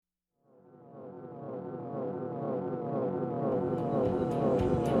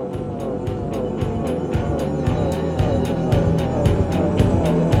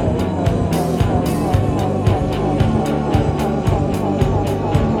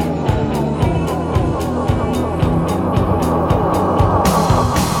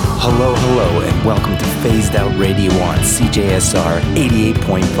Hello, and welcome to Phased Out Radio on CJSR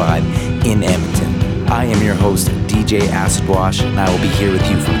 88.5 in Edmonton. I am your host, DJ Acid Wash, and I will be here with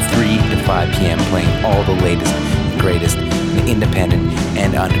you from 3 to 5 p.m. playing all the latest and greatest in independent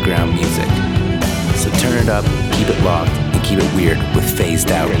and underground music. So turn it up, keep it locked, and keep it weird with Phased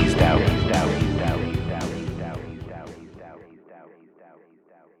Out.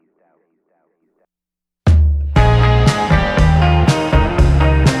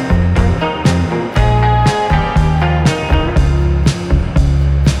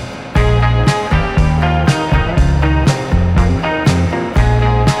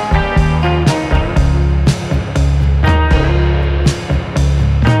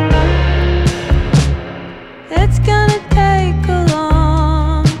 It's gonna take a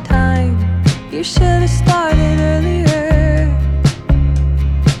long time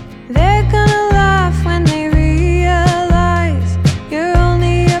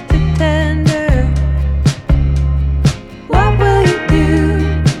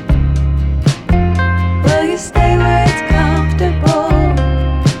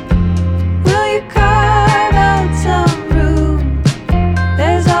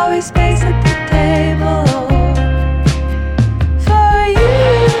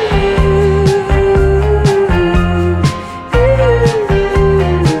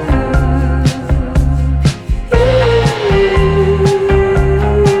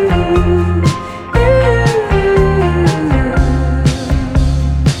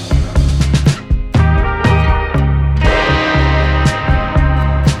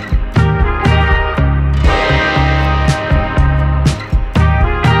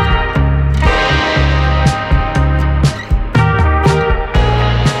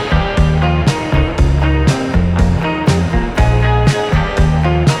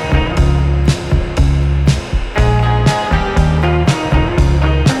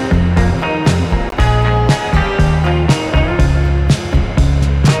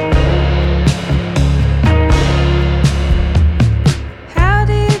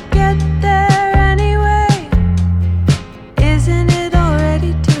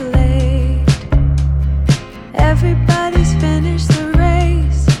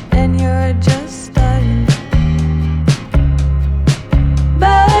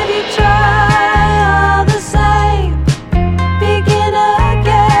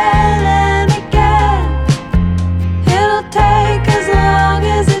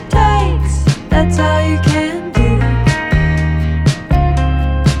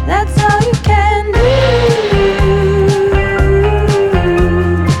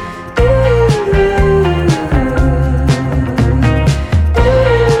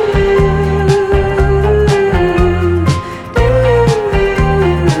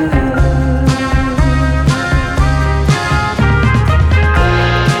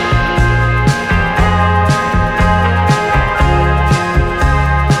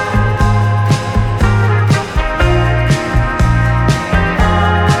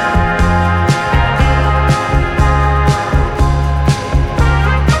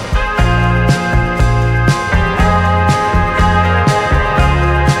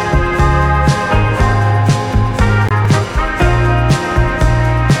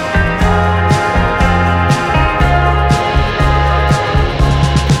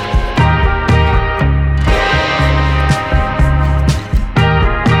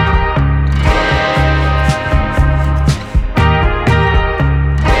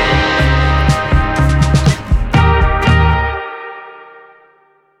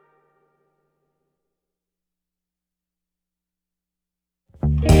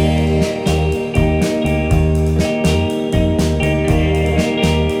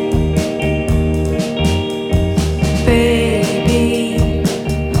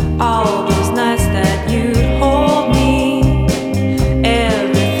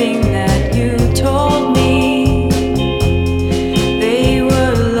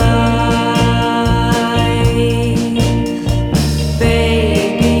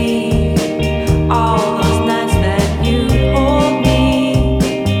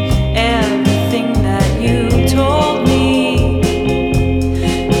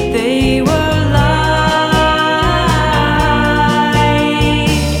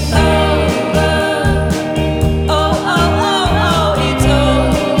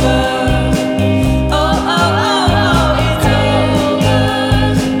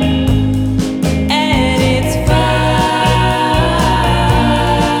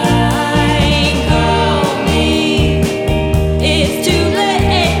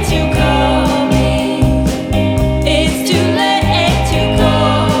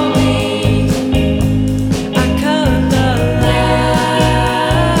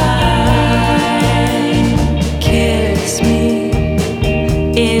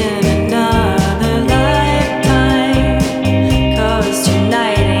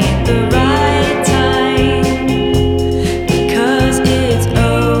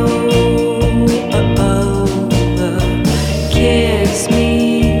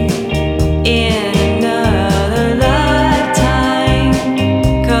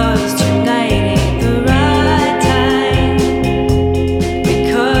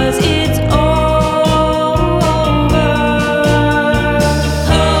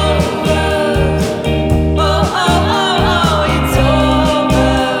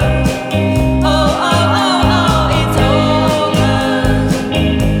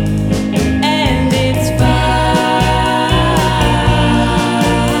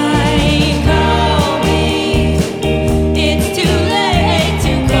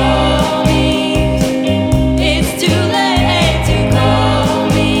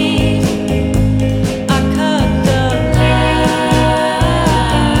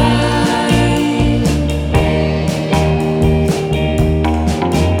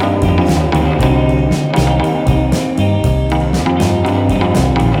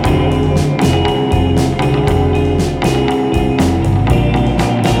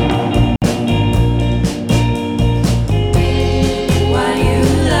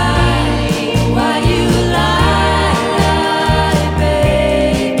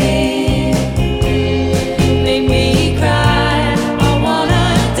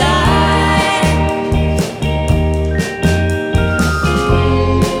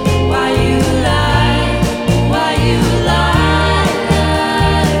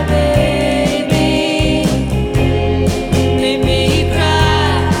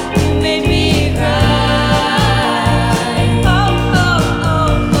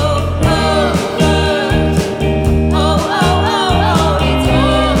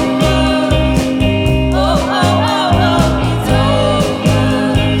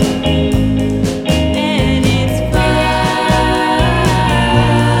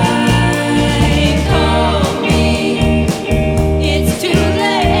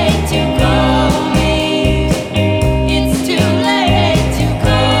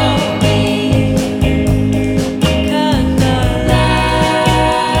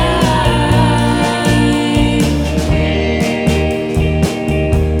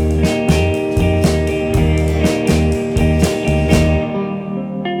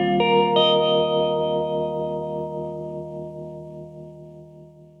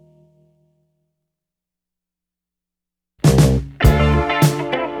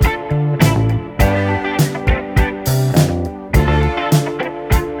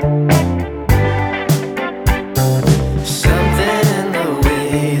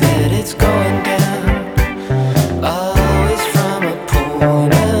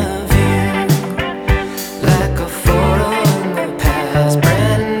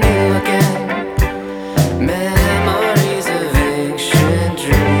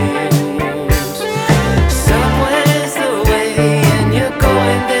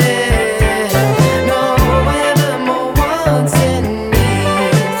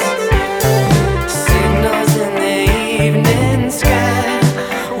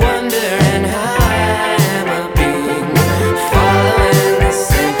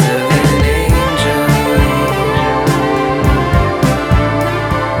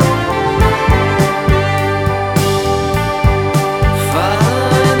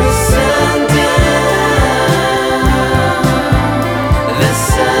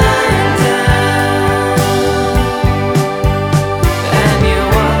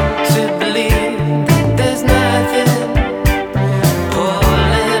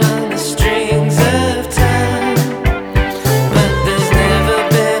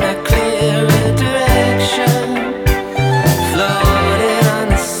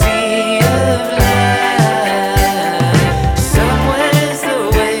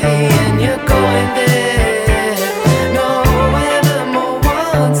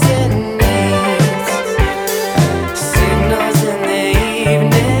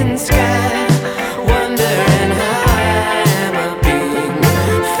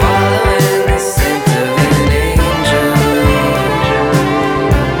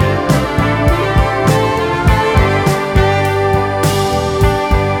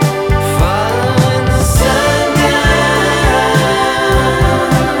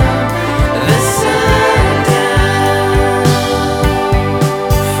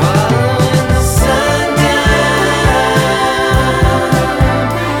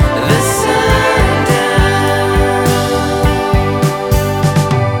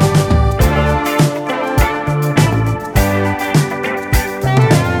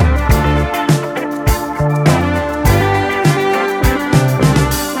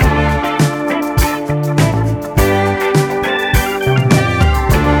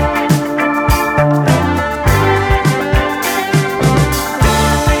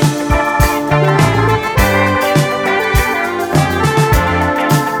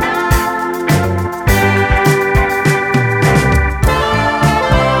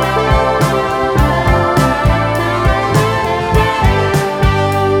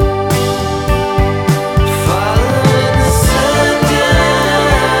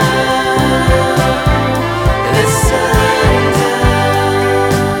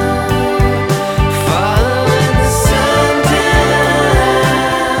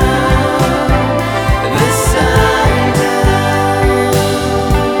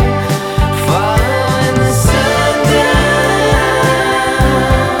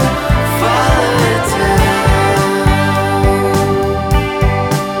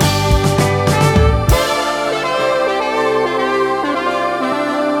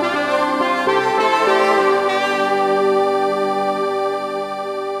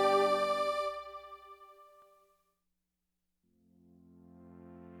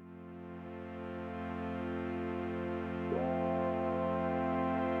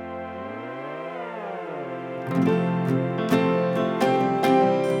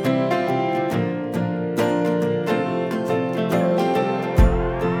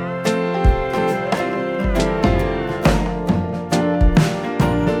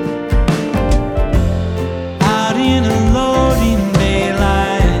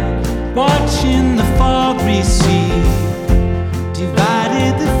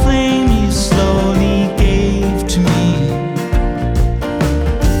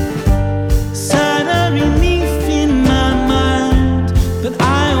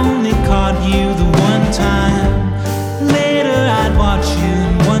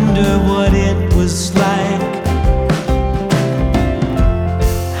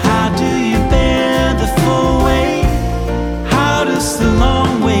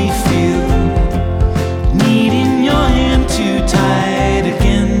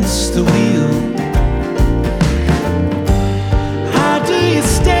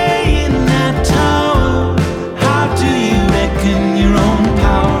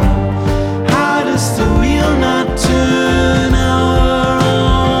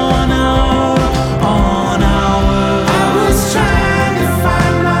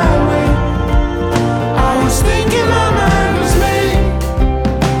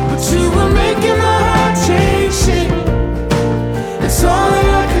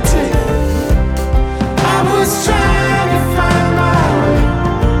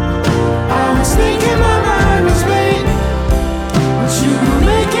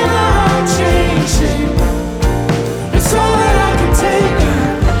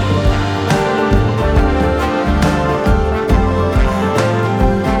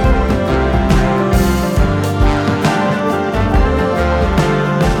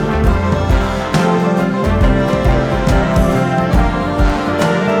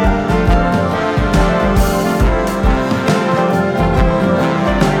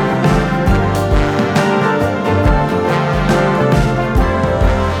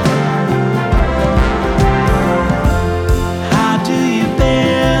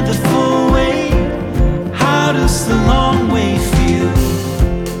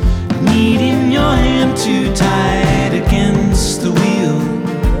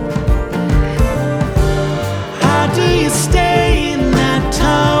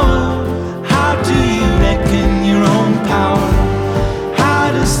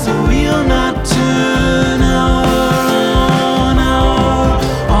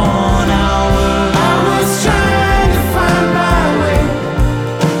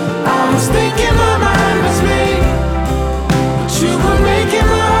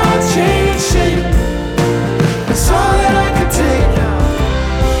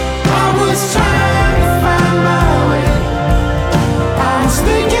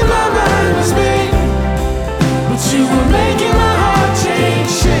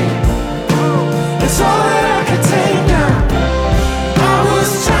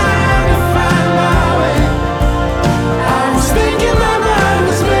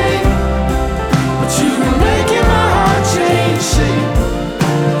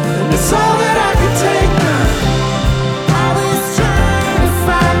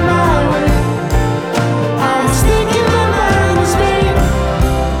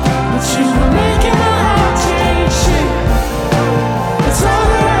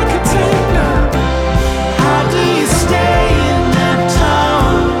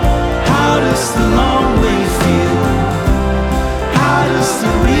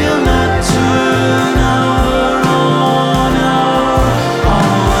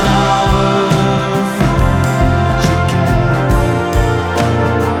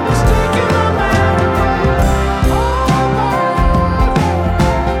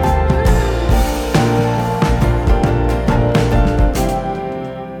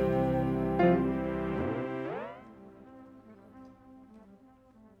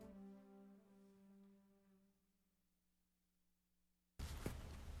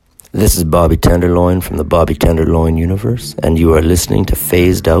This is Bobby Tenderloin from the Bobby Tenderloin universe, and you are listening to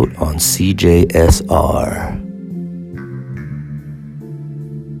Phased Out on CJSR.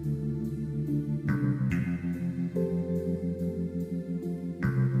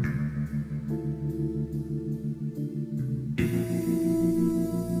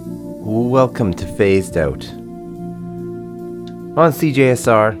 Welcome to Phased Out on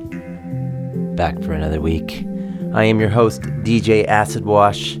CJSR. Back for another week. I am your host, DJ Acid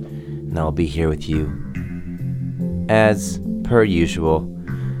Wash, and I'll be here with you as per usual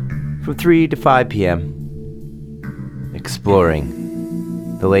from 3 to 5 p.m.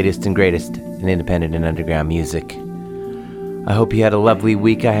 exploring the latest and greatest in independent and underground music. I hope you had a lovely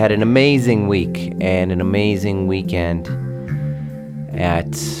week. I had an amazing week and an amazing weekend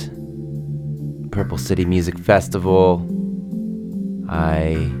at Purple City Music Festival.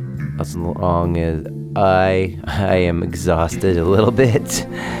 As long as I am exhausted a little bit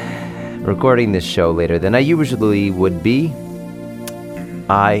recording this show later than I usually would be.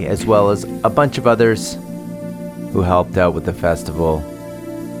 I, as well as a bunch of others who helped out with the festival,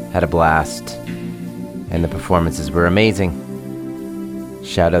 had a blast, and the performances were amazing.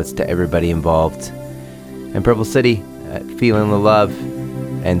 Shoutouts to everybody involved. And Purple City, feeling the love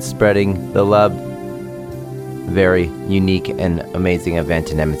and spreading the love. Very unique and amazing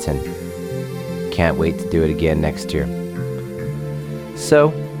event in Edmonton. Can't wait to do it again next year.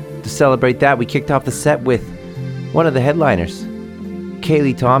 So, to celebrate that, we kicked off the set with one of the headliners,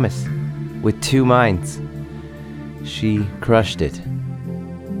 Kaylee Thomas, with Two Minds. She crushed it.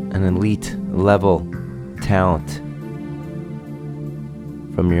 An elite level talent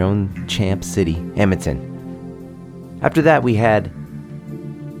from your own champ city, Edmonton. After that, we had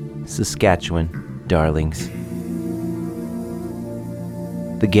Saskatchewan Darlings,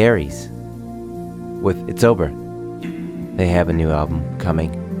 the Garys, with It's Over. They have a new album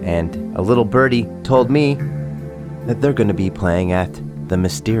coming, and a little birdie told me that they're going to be playing at the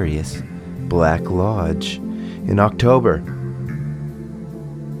mysterious Black Lodge in October.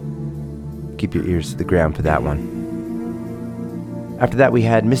 Keep your ears to the ground for that one. After that, we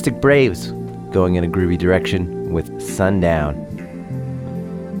had Mystic Braves going in a groovy direction with Sundown.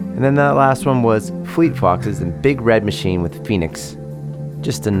 And then that last one was Fleet Foxes and Big Red Machine with Phoenix.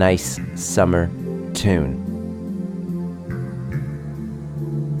 Just a nice summer tune.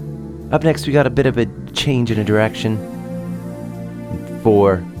 Up next, we got a bit of a change in a direction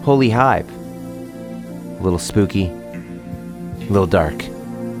for Holy Hive. A little spooky, a little dark.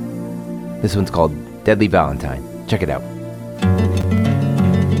 This one's called Deadly Valentine. Check it out.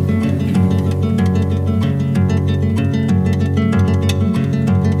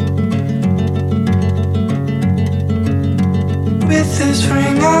 With this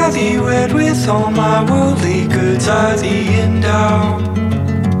ring I thee wed, with all my worldly goods I thee endow.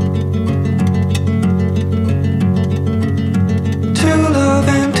 To love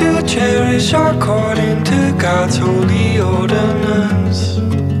and to cherish according to God's holy ordinance.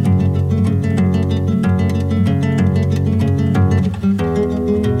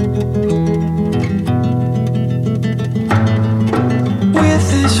 With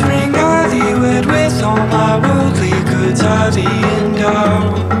this ring I thee wed, with all my worldly goods I thee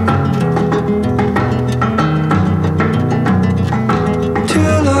endow. To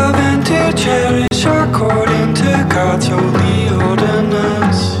love and to cherish according to God's holy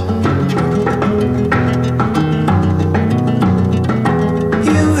ordinance.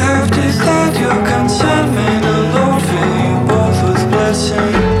 You have declared your consent, may the Lord fill you both with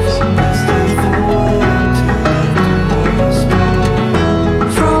blessings.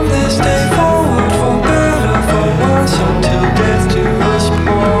 From this day forward, for better, for worse, until death do us part.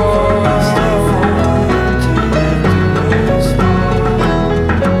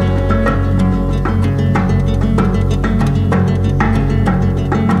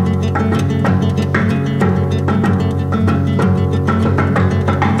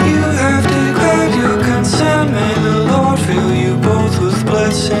 You have declared your consent, may the Lord fill you both with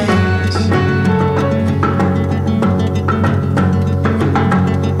blessings.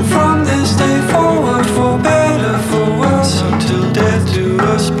 From this day forward, for better, for worse, until death do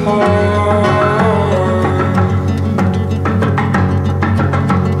us part.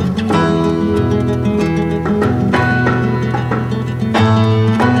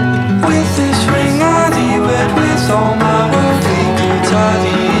 With this ring I thee wed, with all my worldly goods I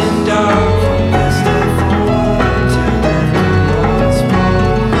thee endow.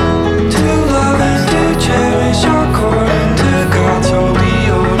 To love and to cherish according to God's holy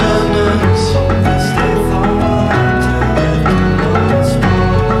ordinance.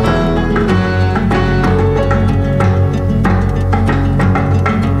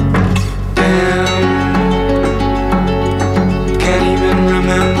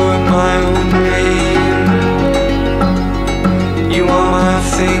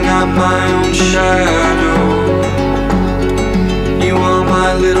 I'm my own shadow. You are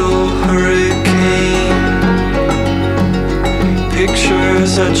my little hurricane.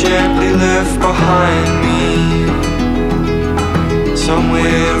 Pictures are gently left behind me.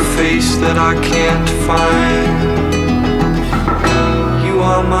 Somewhere a face that I can't find. You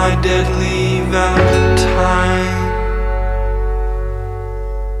are my deadly Valentine.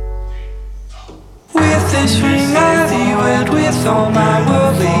 With this ring I thee wed, with all my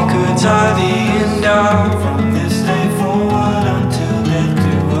worldly goods I thee endow. From this day forward until death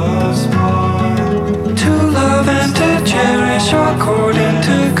do us part. To love and to cherish according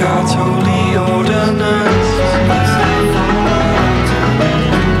to God's holy ordinance.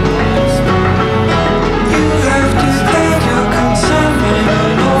 You have declared your consent, may the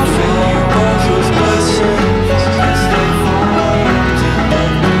Lord fill you both with blessings.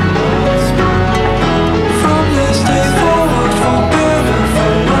 From this day forward, for better,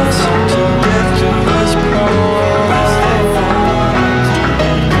 for worse, until death do us part.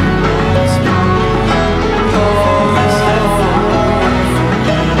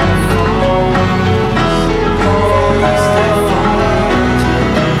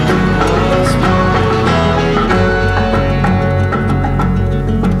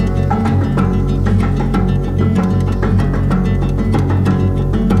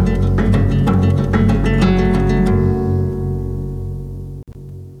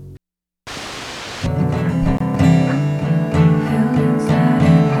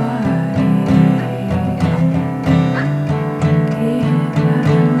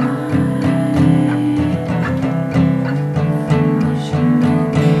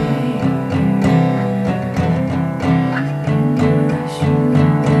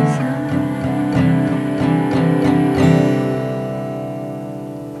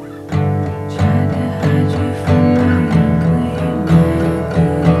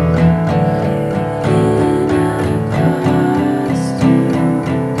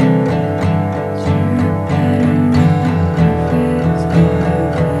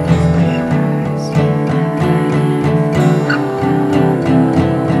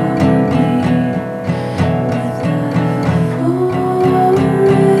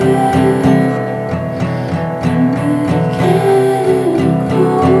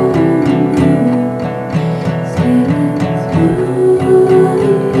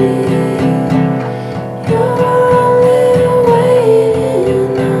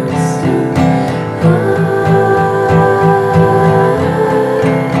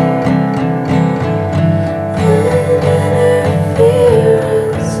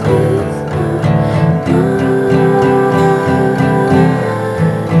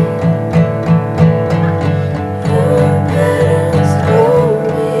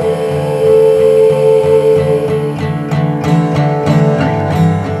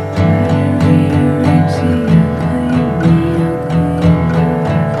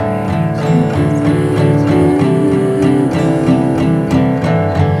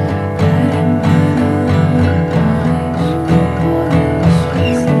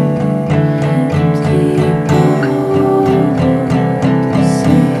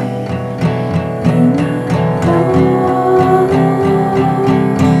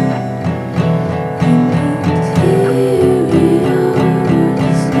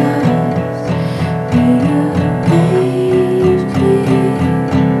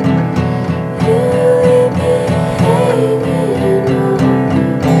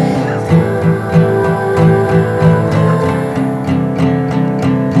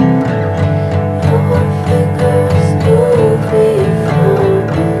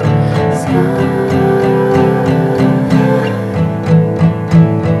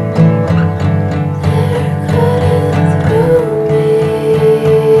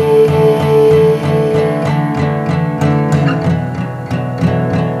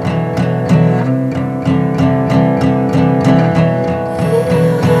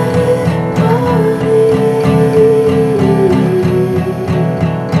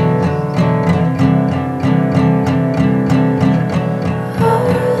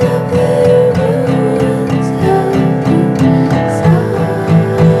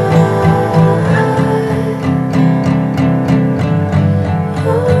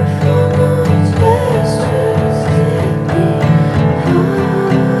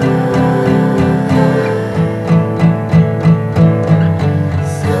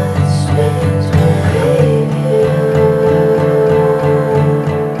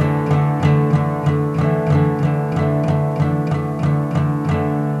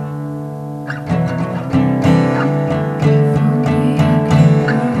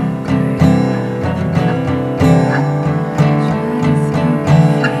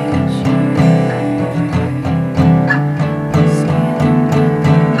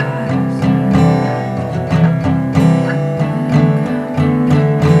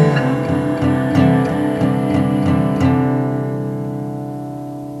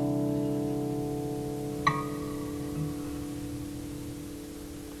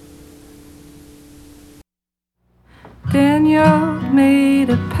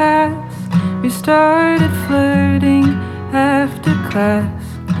 past. We started flirting after class,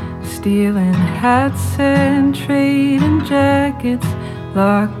 stealing hats and trading jackets,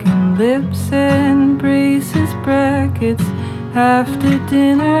 locking lips and braces brackets. After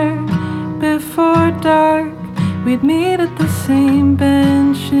dinner, before dark, we'd meet at the same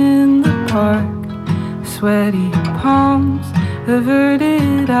bench in the park. Sweaty palms,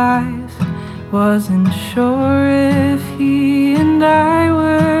 averted eyes. Wasn't sure if he and I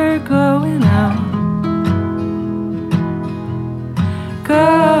were going out.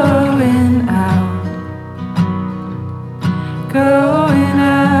 Going out. Going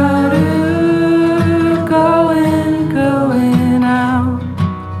out. Ooh, going out.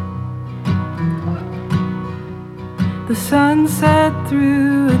 The sunset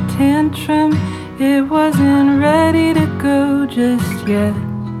threw a tantrum. It wasn't ready to go just yet.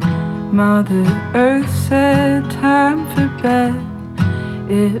 Mother Earth said time for bed.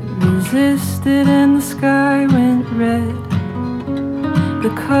 It resisted and the sky went red.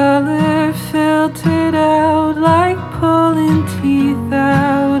 The color filtered out like pulling teeth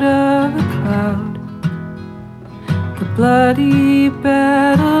out of a cloud. The bloody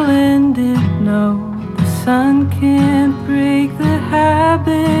battle ended. No, the sun can't break the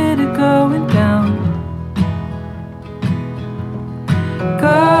habit of going down.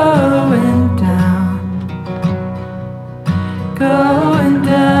 Going down. Going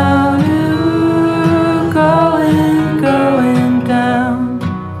down. Ooh, going down.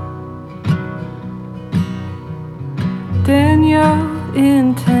 Daniel in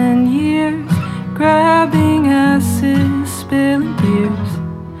 10 years, grabbing asses, spilling beers.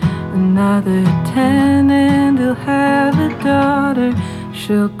 Another 10 and he'll have a daughter.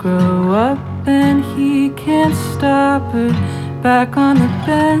 She'll grow up and he can't stop her. Back on the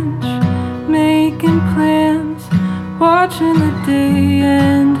bench, making plans, watching the day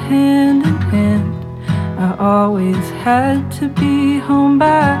end hand in hand. I always had to be home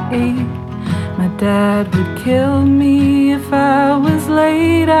by 8. My dad would kill me if I was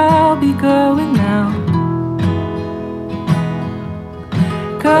late. I'll be going now.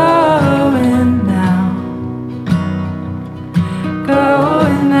 Going now.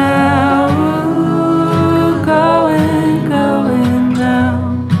 Going now. Ooh, going now.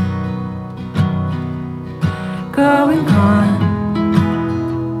 Going gone.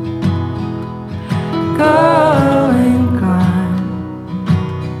 Going gone.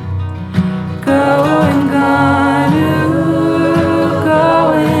 Going gone. Ooh,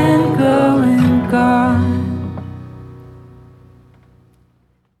 going gone.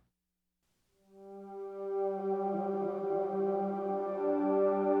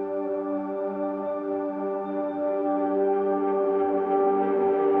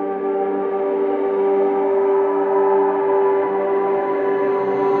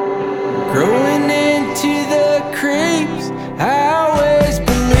 Growing into the creeps, I always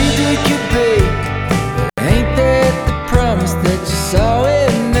believed we could be. Ain't that the promise that you saw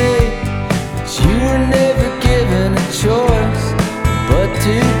in me? But you were never given a choice but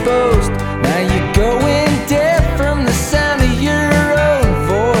to boast. Now you're going deaf from the sound of your own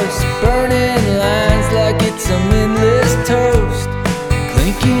voice, burning lines like it's some endless toast,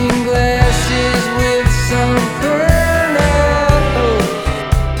 clinking glasses with some burnout hopes.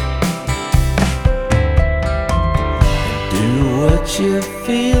 Do what you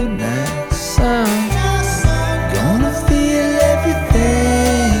feel now, son. Gonna feel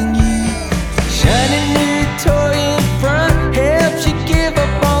everything you. Shiny new toy in front helps you give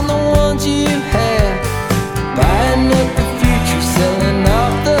up on the ones you had. Buying up the future, selling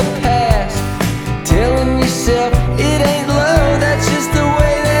off the past. Telling yourself it ain't love, that's just the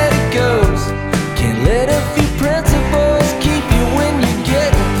way that it goes. Can't let a few principles keep you when you're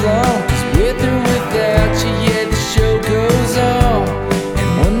getting thrown. 'Cause with or without you, yeah, the show goes on. And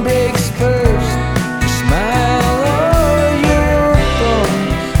one breaks first, your smile or your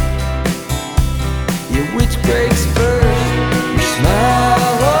bones. Yeah, which breaks first, your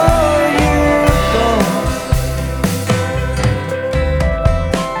smile or your bones?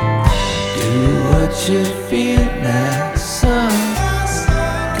 Do what you feel now, son.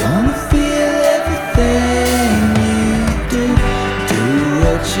 Gonna feel everything you do. Do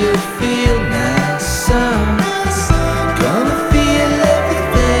what you feel now, son. Gonna feel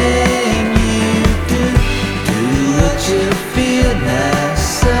everything you do. Do what you feel now,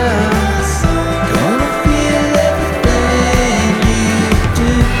 son. Gonna feel everything you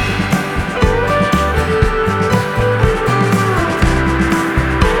do.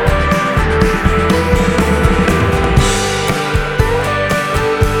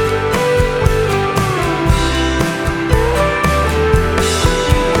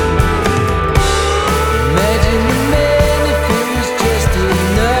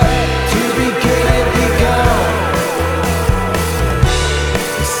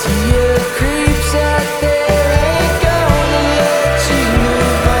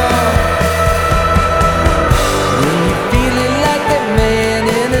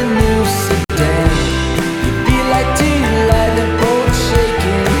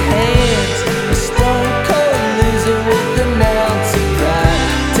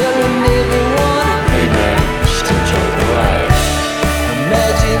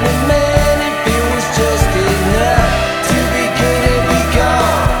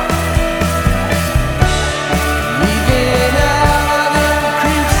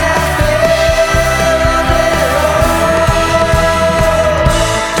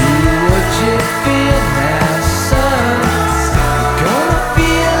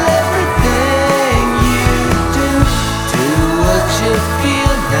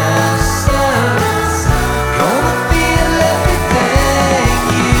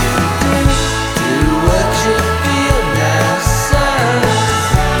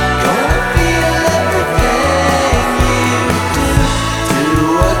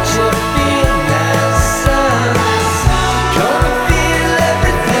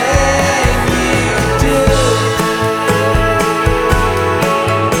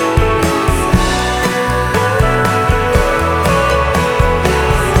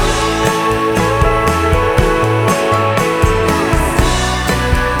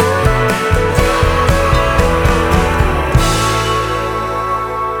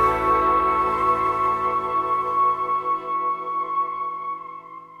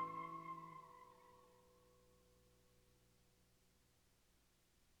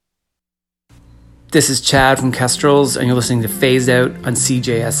 This is Chad from Kestrels, and you're listening to Phased Out on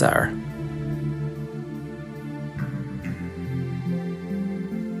CJSR.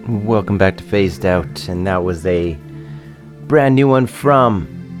 Welcome back to Phased Out, and that was a brand new one from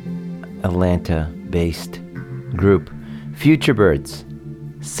Atlanta-based group Futurebirds,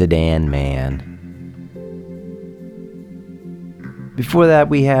 Sedan Man. Before that,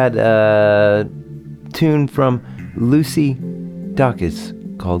 we had a tune from Lucy Dacus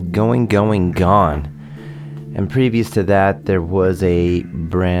called Going, Going, Gone. And previous to that, there was a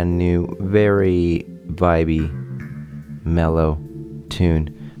brand new, very vibey, mellow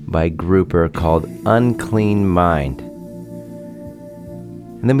tune by Grouper called Unclean Mind.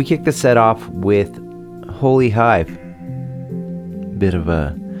 And then we kicked the set off with Holy Hive. Bit of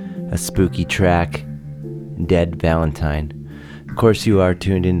a spooky track, Dead Valentine. Of course, you are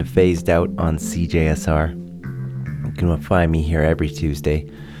tuned in to Phased Out on CJSR. You can find me here every Tuesday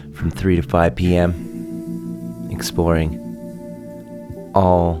from 3 to 5 p.m. exploring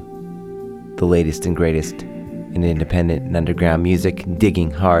all the latest and greatest in independent and underground music,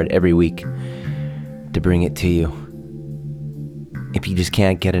 digging hard every week to bring it to you. If you just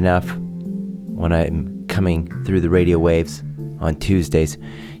can't get enough when I'm coming through the radio waves on Tuesdays,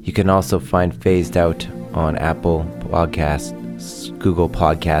 you can also find Phased Out on Apple Podcasts, Google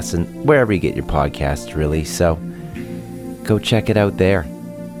Podcasts, and wherever you get your podcasts, really. So go check it out there.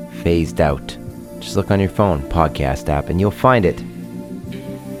 Phased Out. Just look on your phone, podcast app, and you'll find it.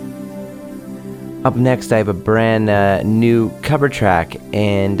 Up next, I have a brand new cover track,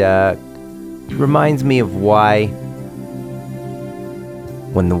 and reminds me of why,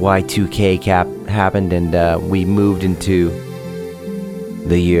 when the Y2K happened and we moved into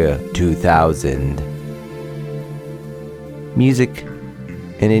the year 2000. Music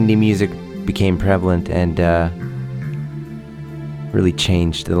and indie music became prevalent and really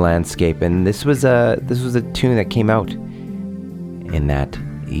changed the landscape. And this was a tune that came out in that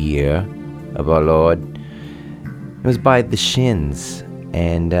year of our Lord. It was by The Shins,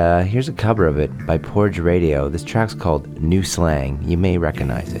 and here's a cover of it by Porge Radio. This track's called New Slang. You may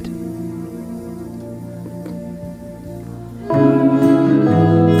recognize it.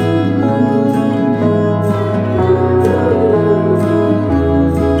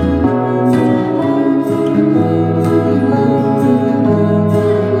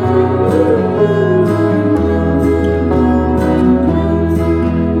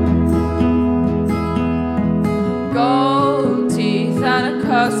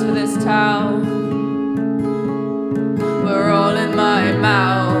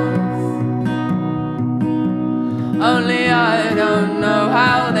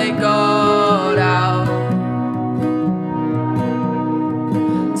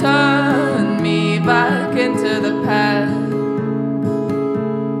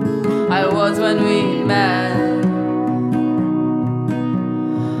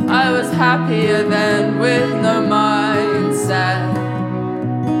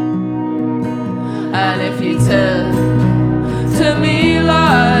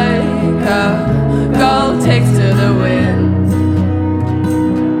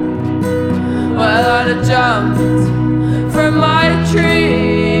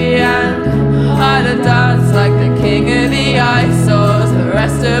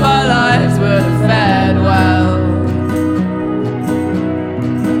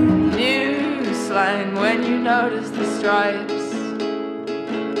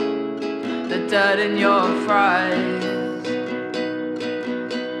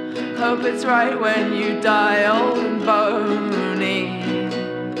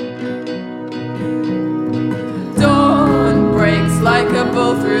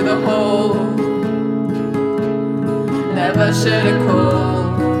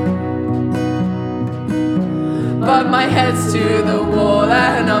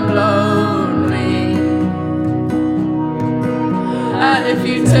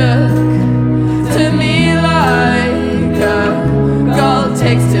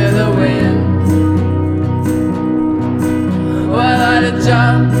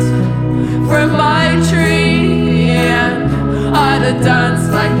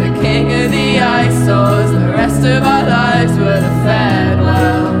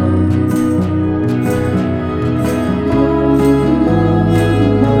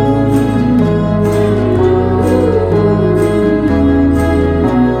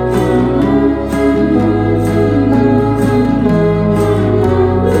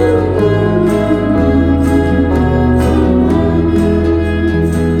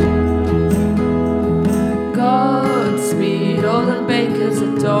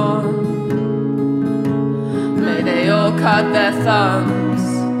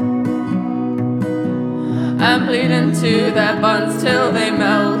 and bleed into their buns till they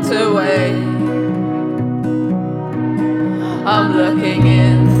melt away. I'm looking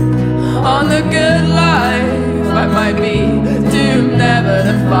in on the good life I might be doomed never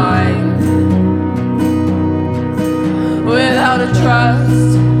to find. Without a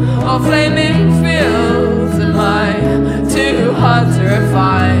trust or flaming fields, am I too hard to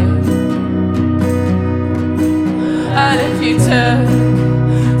refine? And if you took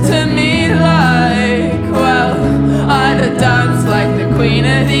to me like, well, I'd have danced like the queen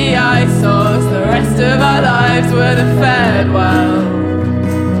of the ice horse. The rest of our lives would have fared well.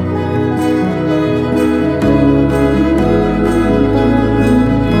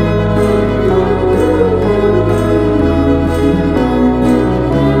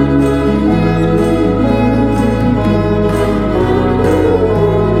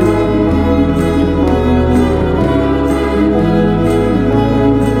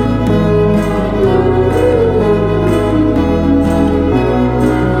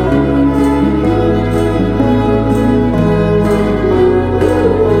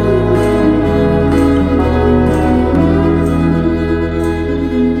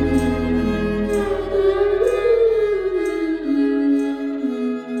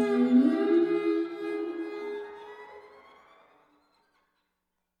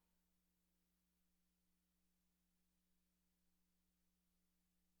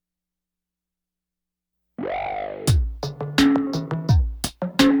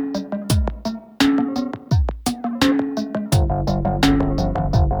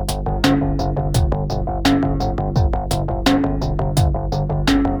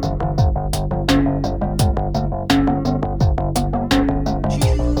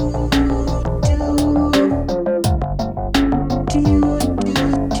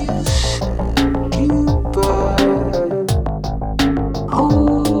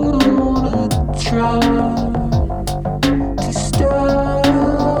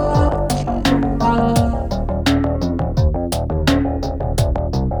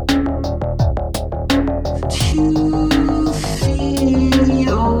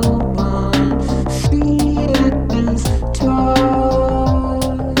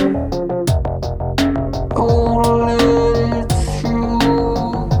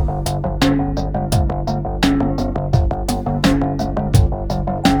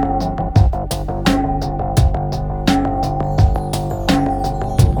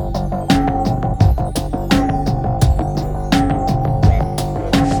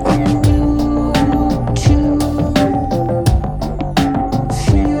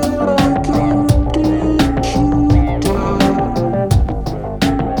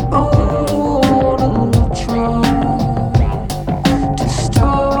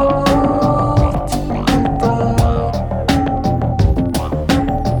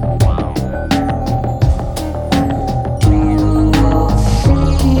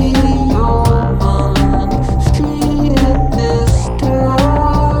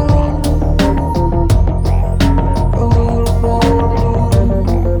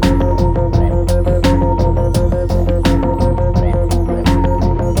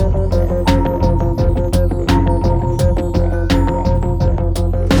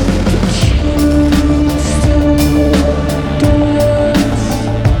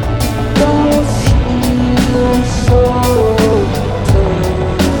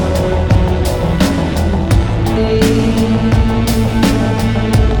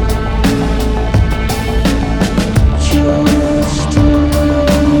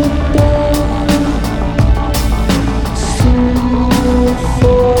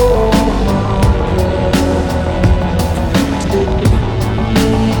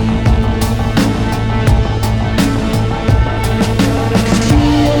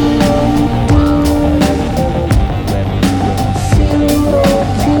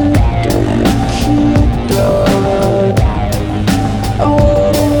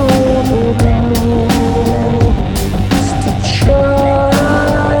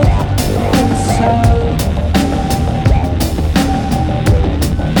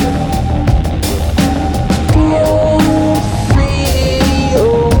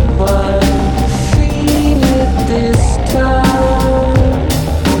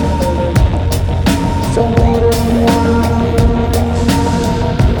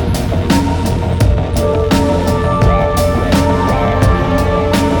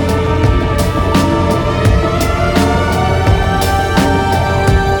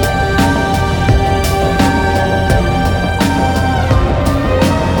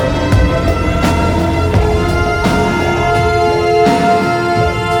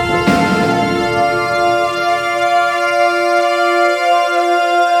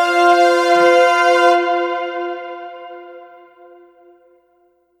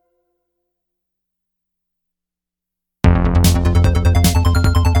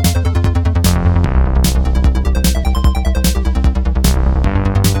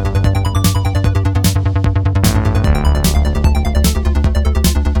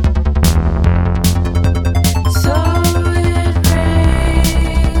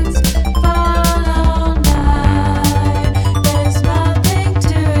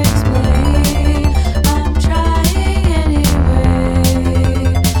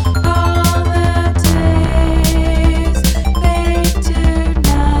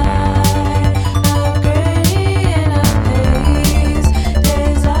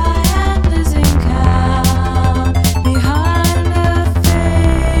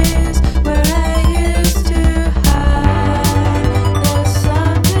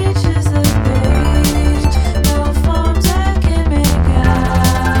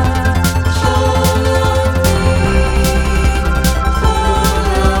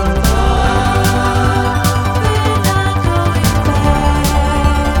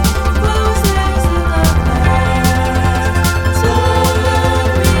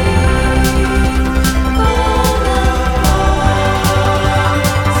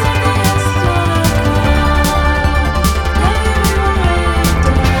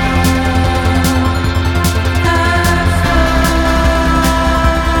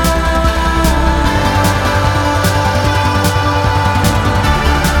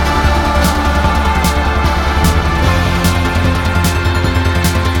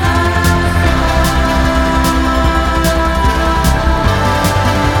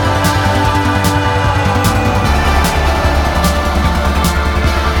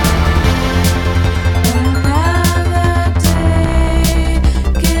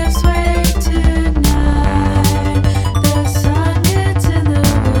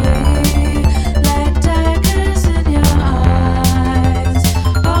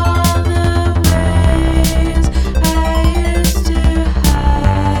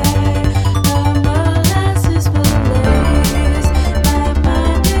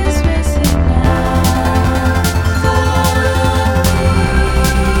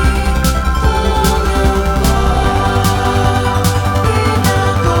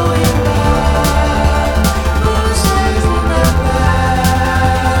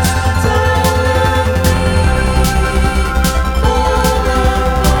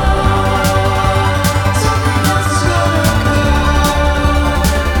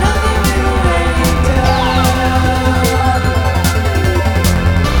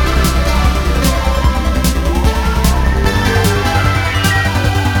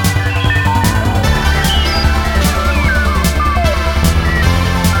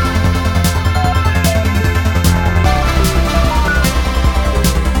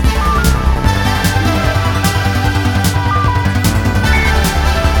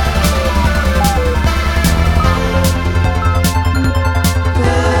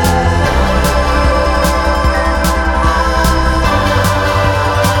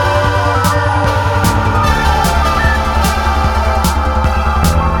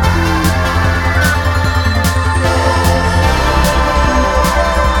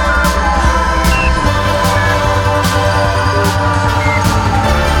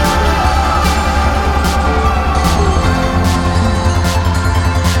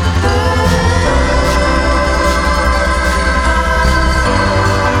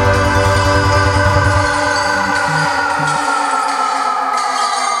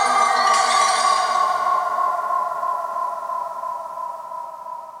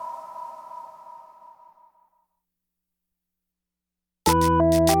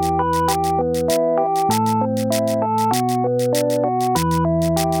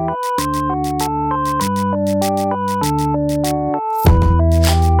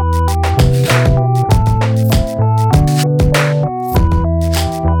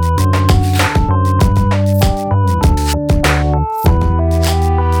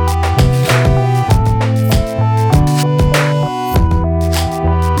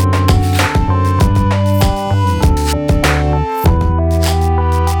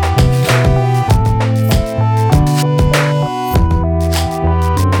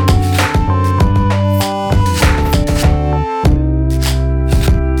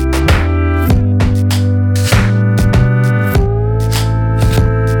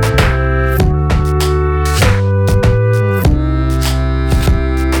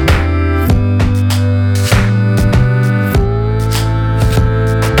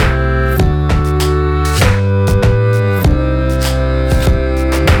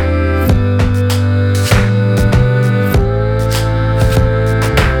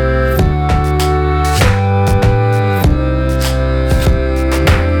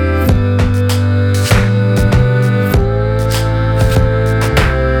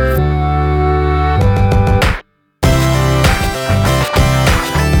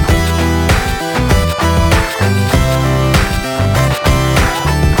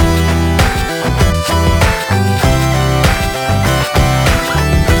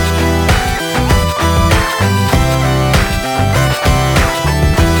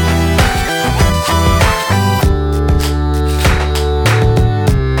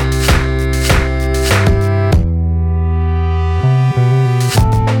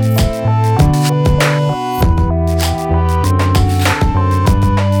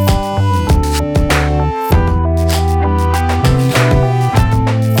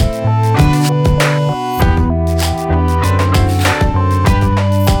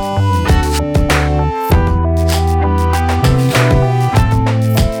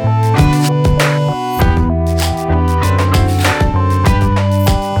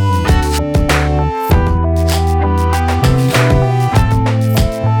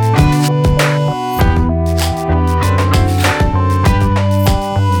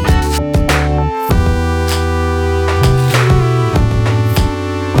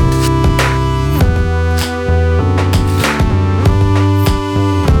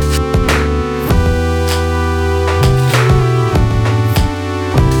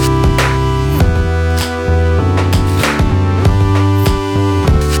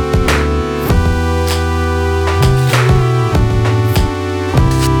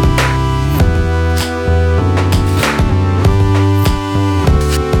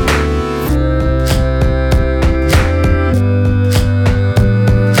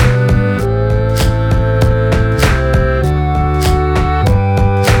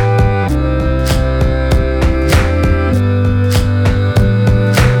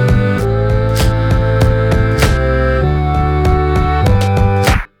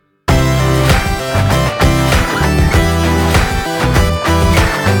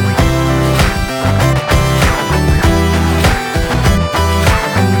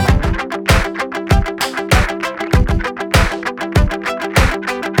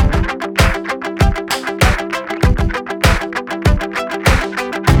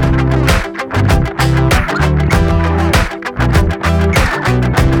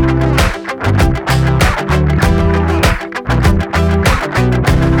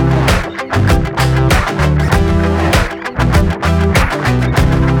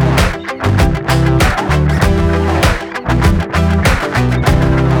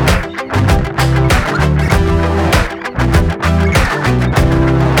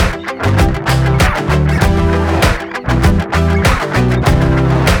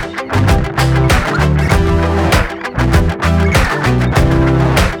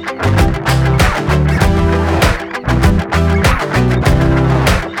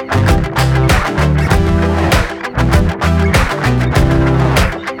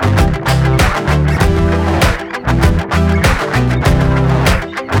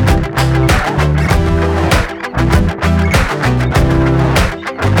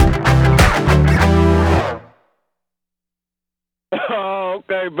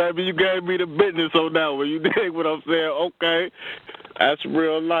 baby. You gave me the business on that one. You dig what I'm saying? Okay. That's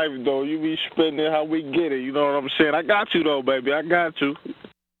real life, though. You be spending how we get it. You know what I'm saying? I got you, though, baby. I got you.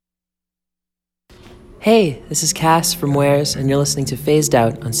 Hey, this is Cass from Wares, and you're listening to Phased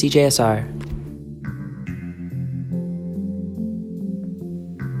Out on CJSR.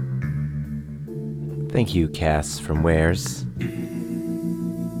 Thank you, Cass from Wares.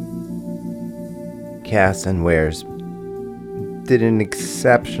 Cass and Wares did an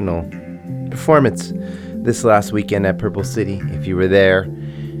exceptional performance this last weekend at Purple City. If you were there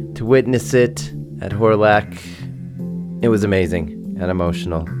to witness it at Horlac, it was amazing and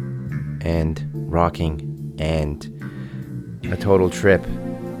emotional and rocking and a total trip.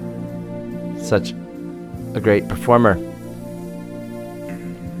 Such a great performer.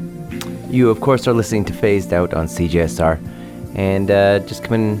 You, of course, are listening to Phased Out on CJSR, and just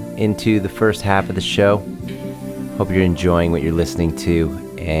coming into the first half of the show. Hope you're enjoying what you're listening to,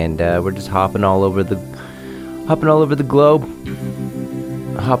 and we're just hopping all over the globe,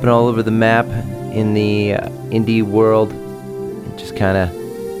 hopping all over the map in the indie world, just kind of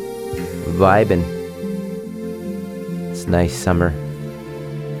vibing. It's nice summer.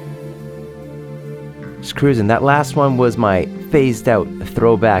 Just cruising. That last one was my Phased Out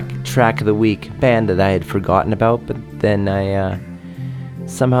throwback track of the week, band that I had forgotten about, but then I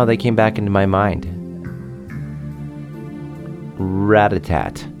somehow they came back into my mind.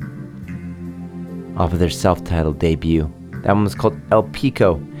 Ratatat, off of their self-titled debut. That one was called El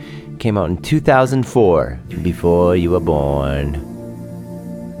Pico. Came out in 2004, before you were born.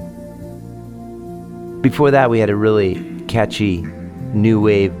 Before that, we had a really catchy new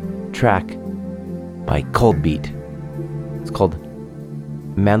wave track by Cold Beat. It's called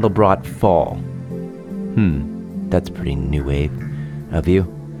Mandelbrot Fall. That's pretty new wave of you.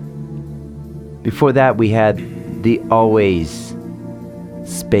 Before that, we had the always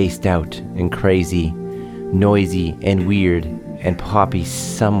spaced out and crazy, noisy and weird and poppy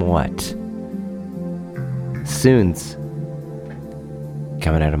somewhat Soons,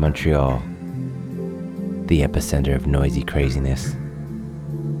 coming out of Montreal, the epicenter of noisy craziness.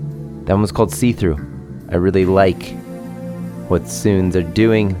 That one was called See Through. I really like what Soons are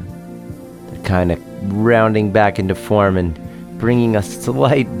doing. They're kind of rounding back into form and bringing a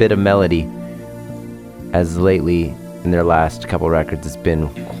slight bit of melody, as lately in their last couple records it's been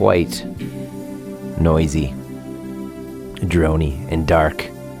quite noisy, drony, and dark.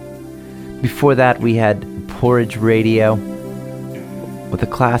 Before that, we had Porridge Radio with a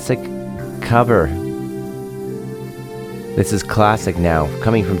classic cover. This is classic now,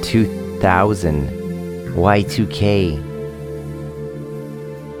 coming from 2000, Y2K.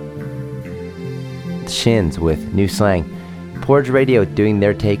 Shins with New Slang. Porridge Radio doing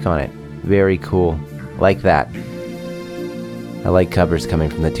their take on it. Very cool. Like that. I like covers coming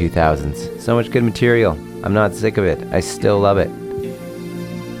from the 2000s. So much good material. I'm not sick of it. I still love it.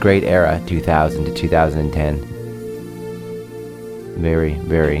 Great era, 2000 to 2010. Very,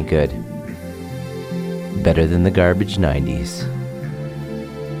 very good. Better than the garbage 90s.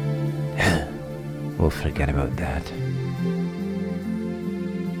 We'll forget about that.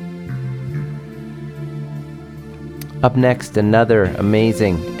 Up next, another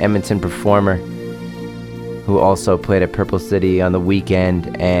amazing Edmonton performer who also played at Purple City on the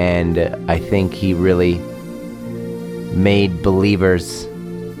weekend, and I think he really made believers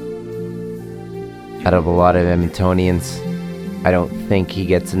out of a lot of Edmontonians. I don't think he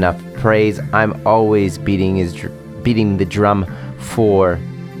gets enough praise. I'm always beating the drum for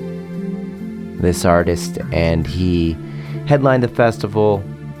this artist, and he headlined the festival.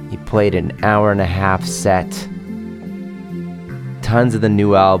 He played an hour and a half set. Tons of the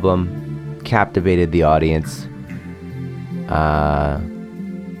new album, captivated the audience,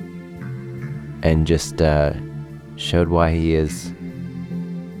 and just showed why he is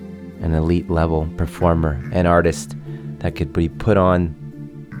an elite level performer and artist that could be put on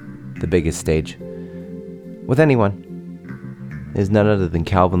the biggest stage with anyone. Is none other than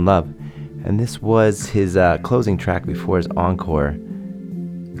Calvin Love, and this was his closing track before his encore.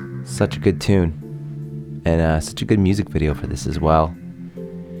 Such a good tune, and such a good music video for this as well.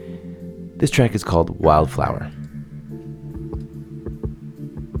 This track is called Wildflower.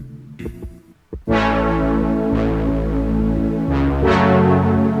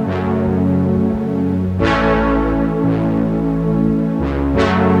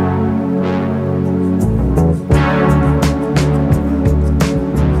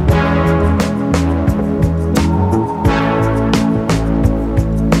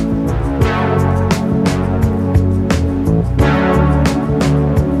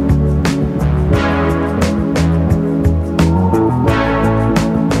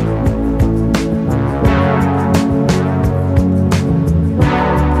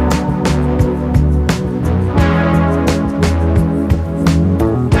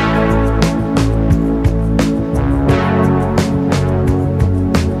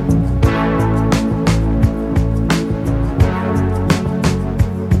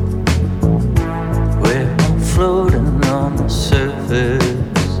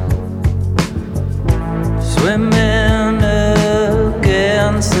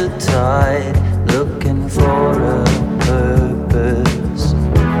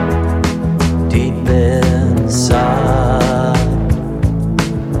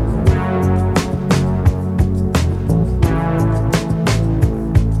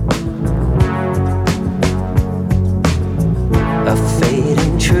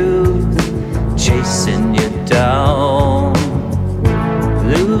 hiding truth, chasing you down,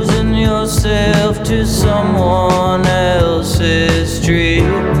 losing yourself to someone else's dream.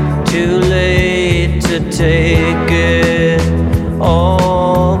 Too late to take it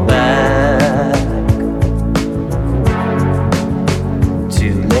all back,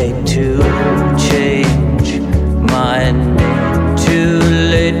 too late to change my name, too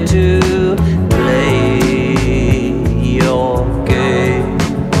late to play your game.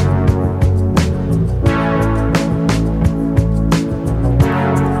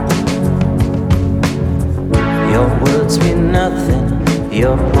 Your words mean nothing,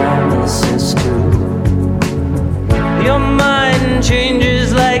 your promises too. Your mind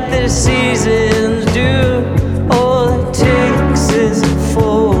changes like the seasons do. All it takes is a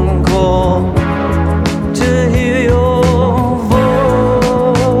phone call to hear your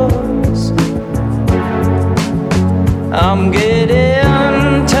voice. I'm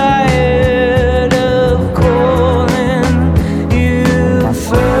getting tired of calling you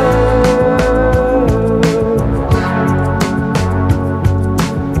first.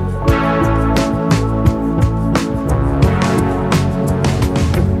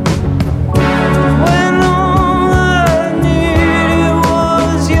 When all I needed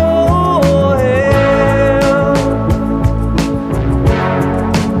was your help,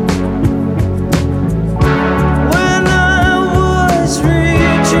 when I was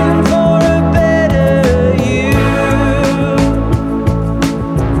reaching for a better you,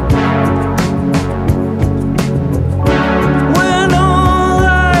 when all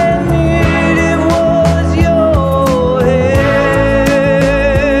I needed was your help.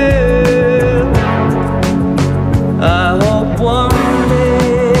 I hope one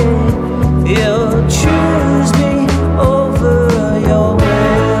day you'll choose me over your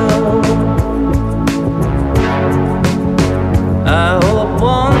will. I hope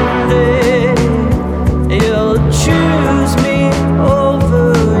one day you'll choose me over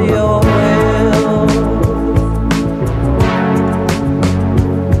your will.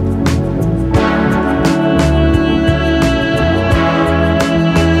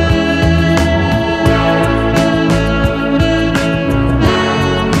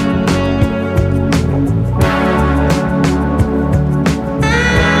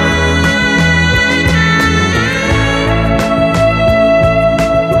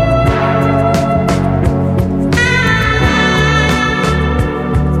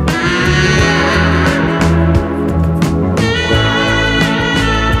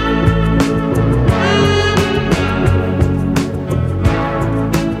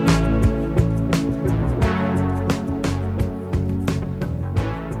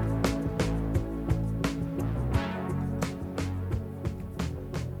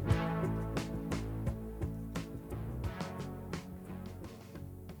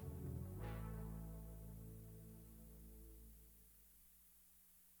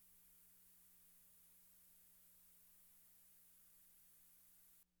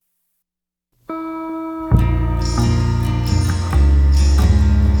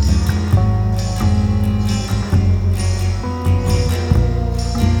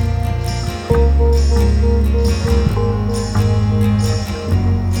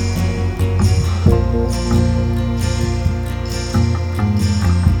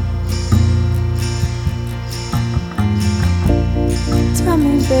 Tell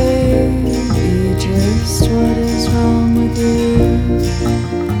me, baby, just what is wrong with you?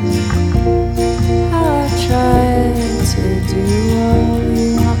 How I tried to do all you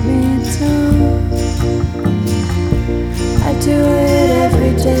want me to. I do it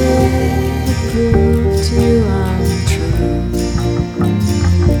every day to prove to you I'm true.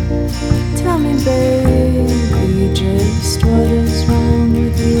 Tell me, baby, just what is wrong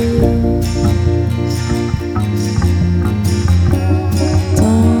with you?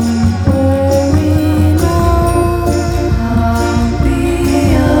 Don't worry, no, I'll be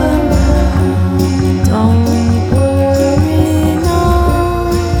around. Don't worry, no,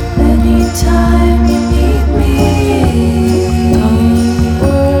 anytime you need me. Don't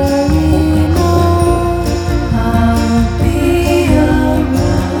worry, no, I'll be around.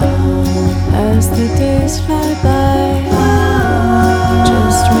 As the days fly by,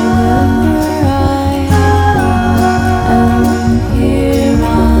 just remember I am here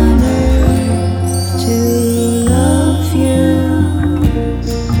on earth to love you.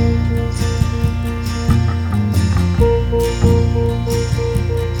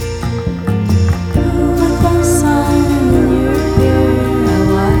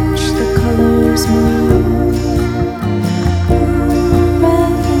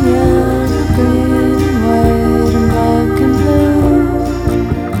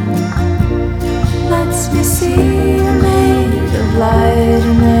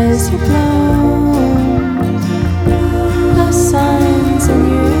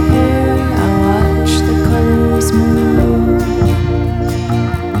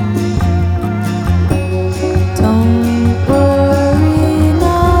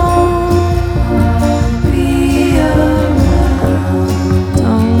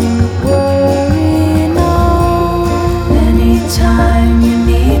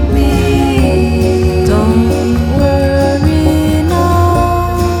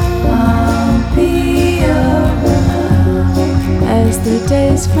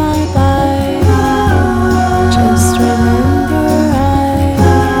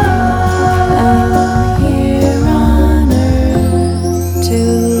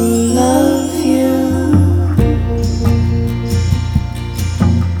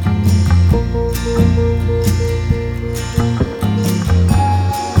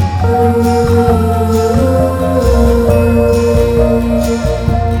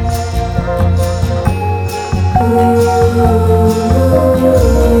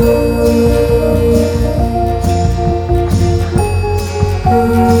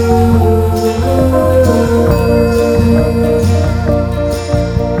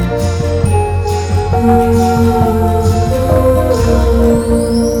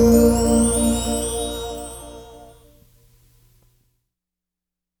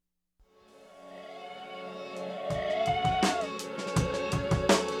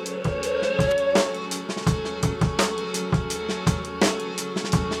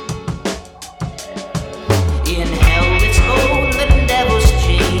 In hell it's cold, the devil's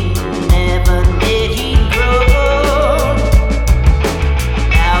chain.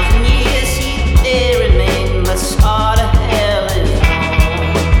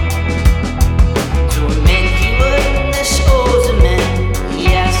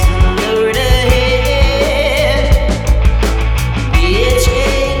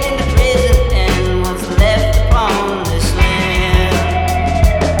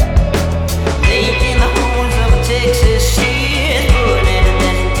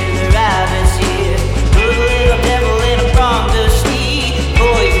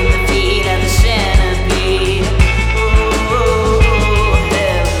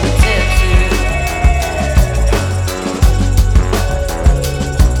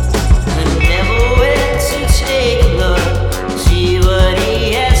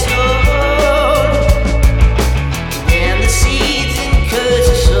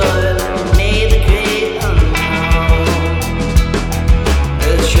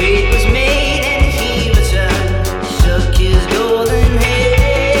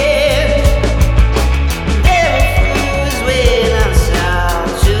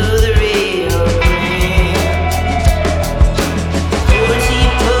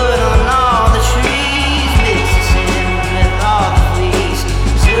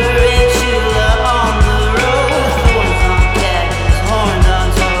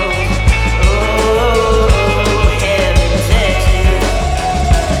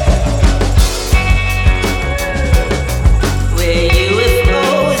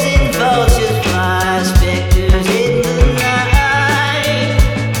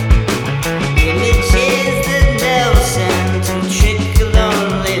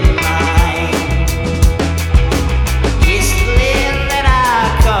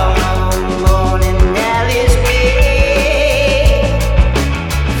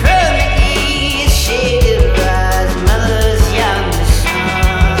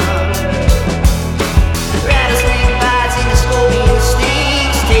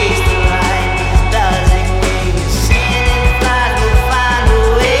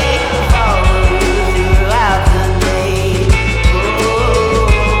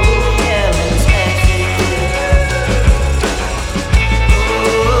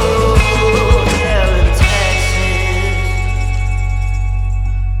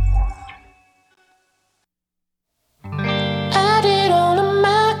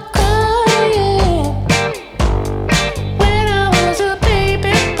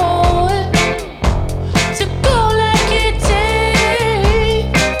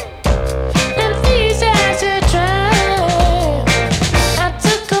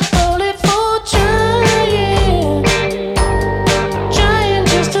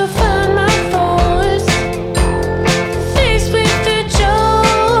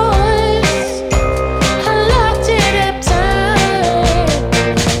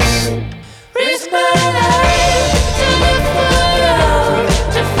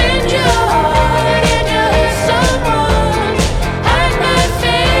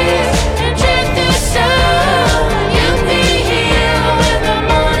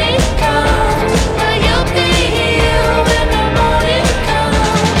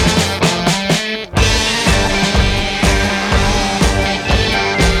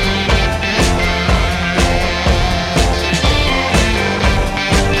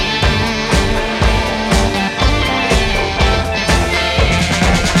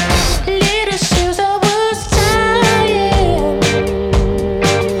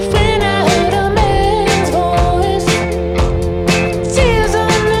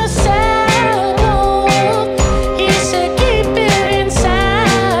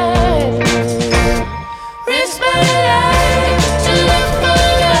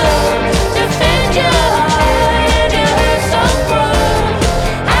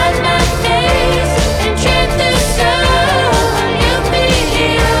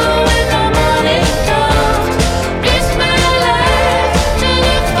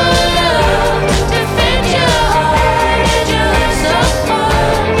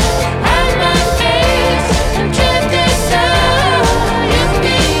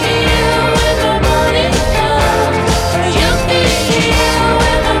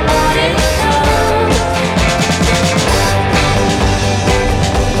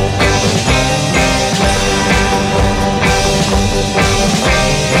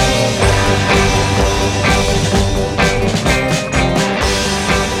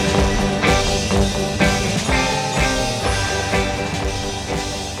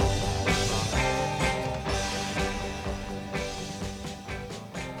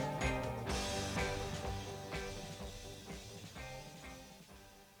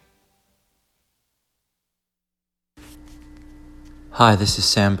 Hi, this is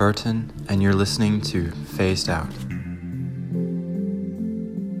Sam Burton, and you're listening to Phased Out.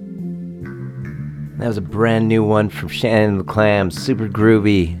 That was a brand new one from Shannon and the Clams. Super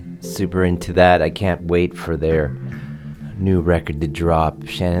groovy. Super into that. I can't wait for their new record to drop.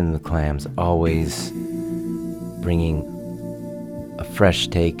 Shannon and the Clams always bringing a fresh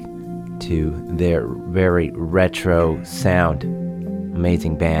take to their very retro sound.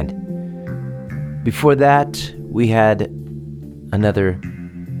 Amazing band. Before that, we had another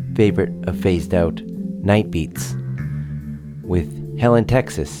favorite of Phased Out, Night Beats, with Helen,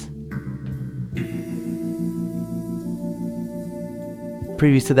 Texas.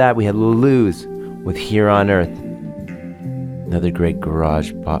 Previous to that, we had Lulu's with Here on Earth, another great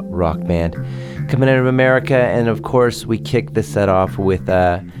garage rock band coming out of America. And of course, we kicked the set off with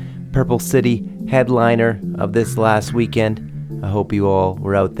Purple City, headliner of this last weekend. I hope you all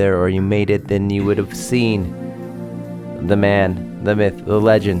were out there, or you made it, then you would have seen the man, the myth, the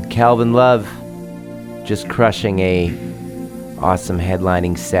legend, Calvin Love, just crushing a awesome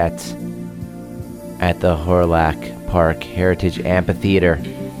headlining set at the Horlack Park Heritage Amphitheater.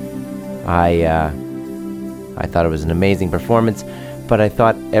 I thought it was an amazing performance, but I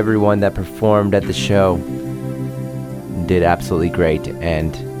thought everyone that performed at the show did absolutely great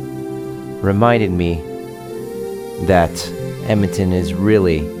and reminded me that Edmonton is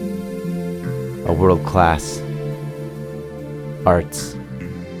really a world-class arts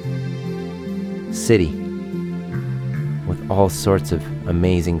city with all sorts of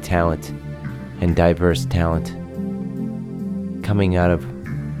amazing talent and diverse talent coming out of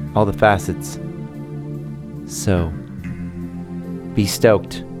all the facets. So be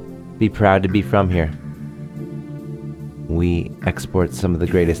stoked, be proud to be from here. We export some of the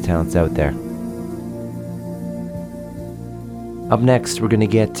greatest talents out there. Up next, we're going to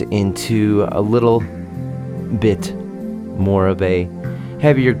get into a little bit more of a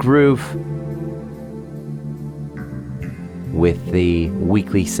heavier groove with the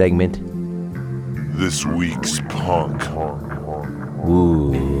weekly segment, This Week's Punk.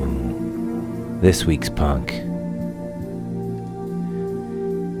 Ooh, This Week's Punk.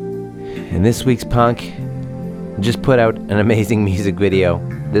 And This Week's Punk just put out an amazing music video.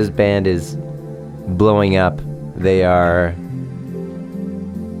 This band is blowing up. They are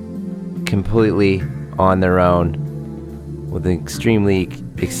completely on their own with an extremely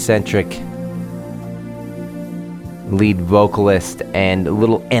eccentric lead vocalist and a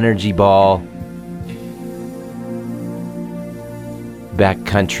little energy ball.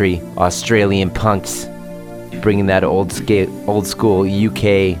 Backcountry Australian punks bringing that old school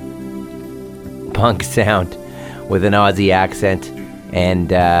UK punk sound with an Aussie accent and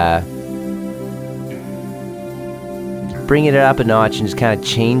bringing it up a notch and just kind of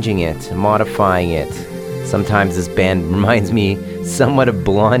changing it, modifying it. Sometimes this band reminds me somewhat of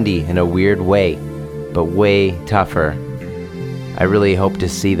Blondie in a weird way, but way tougher. I really hope to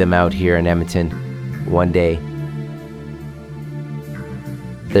see them out here in Edmonton one day.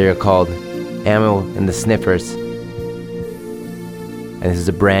 They're called Ammo and the Sniffers. And this is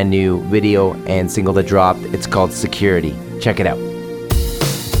a brand new video and single that dropped. It's called Security. Check it out.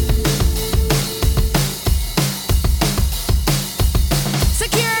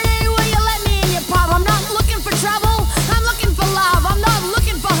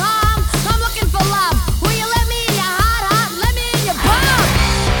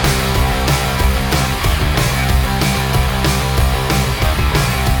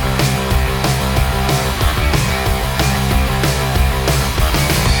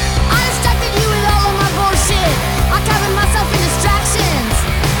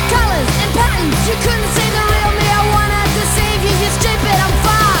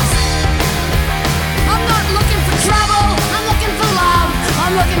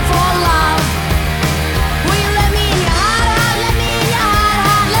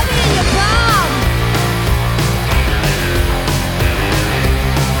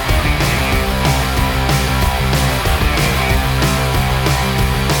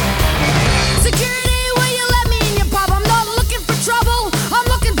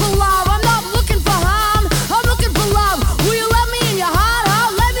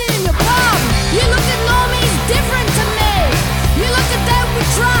 You look at normies different to me. You look at them with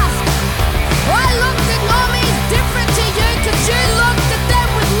trust.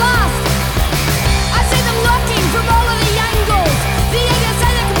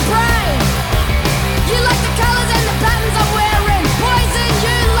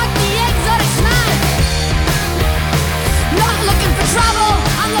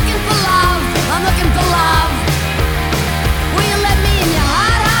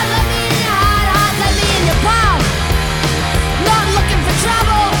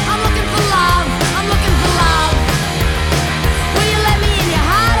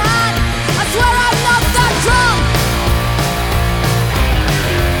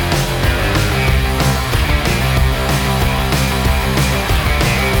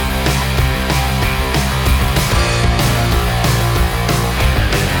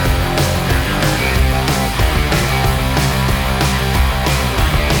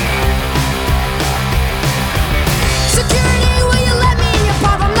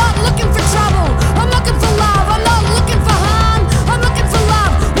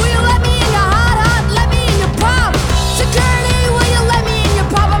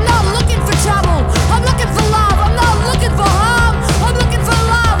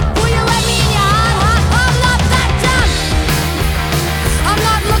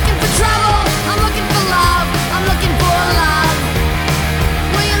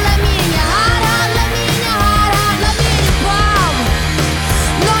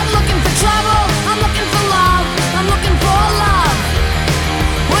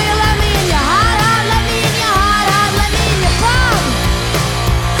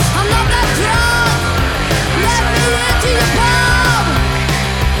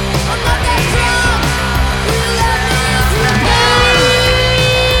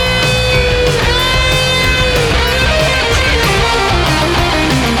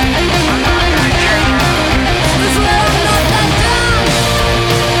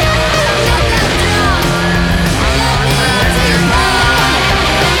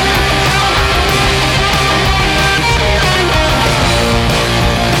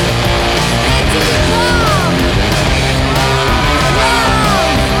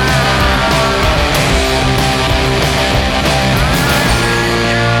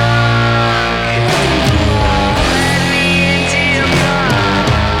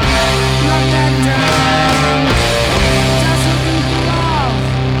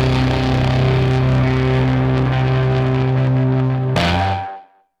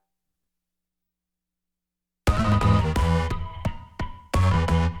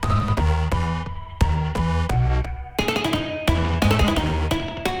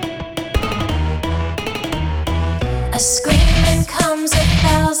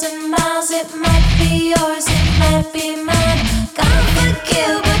 1,000 miles, it might be yours, it might be mine. Gonna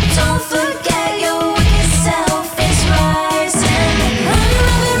forgive, but don't forget your wicked self is rising. Run,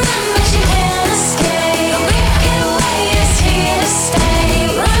 run, run, but you can't escape. The wicked way is here to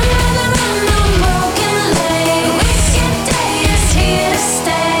stay. Run, run, run, no broken leg. The wicked day is here to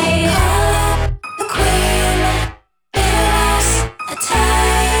stay. The queen, give us a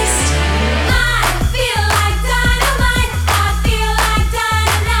taste. I feel like dynamite. I feel like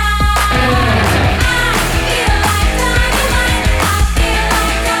dynamite. I feel like dynamite. I feel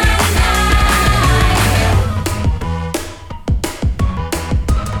like dynamite.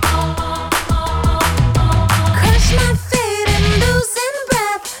 Crush my feet and losing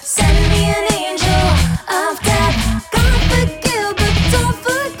breath. Send me an angel of death. Gonna forgive, but don't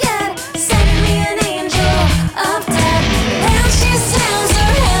forget. Send me an angel of death. And she slams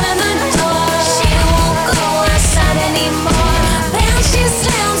her hand in the door. She won't go outside anymore. And she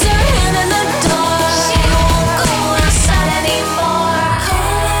slams her hand in the door. She won't go outside anymore.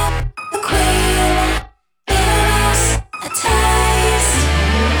 Call up the queen, give us a taste.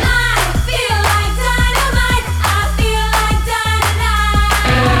 I feel like dynamite. I feel like dynamite.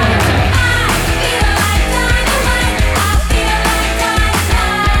 I feel like dynamite. I feel like dynamite.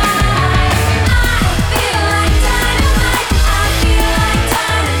 I feel like dynamite. I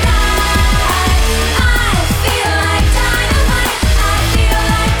feel like dynamite. I feel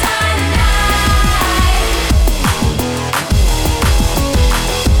like dynamite. I feel like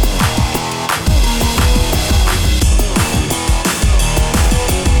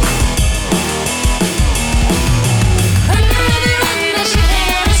run, run, run, but you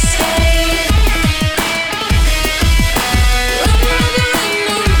can't escape. Run, run, run,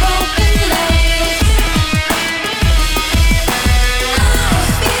 on broken legs. I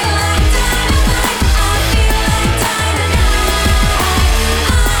feel like dynamite. I feel like dynamite. I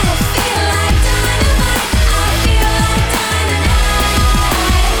feel like dynamite. I feel like dynamite.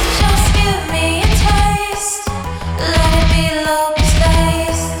 Just give me a taste. Let it be locust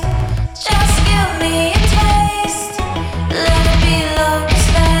laced. Just give me a taste. Let it be locust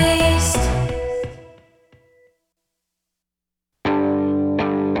laced.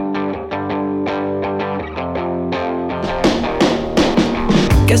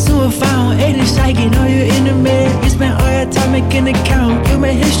 Guess who I found? Aiden Shaggy, know you in the mid. You spent all your time making a count. You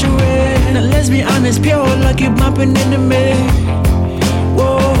made history. Now let's be honest, pure luck, you bumping in the mid.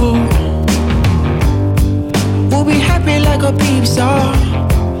 Whoa. We'll be happy like our peeps are.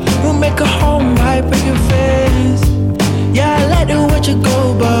 We'll make a home right, break your face. Yeah, I like the way you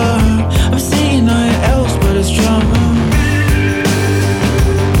go, but I'm seeing nothing else but it's drama.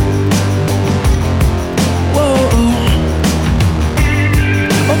 Whoa.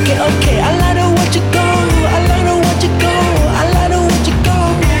 Okay, I like the way you go. I like the way you go. I like the way you go.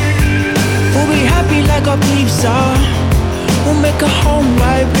 We'll be happy like our peeps are. We'll make a home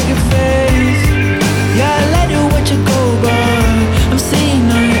right, break your face. Yeah, I like the way you go, but I'm seeing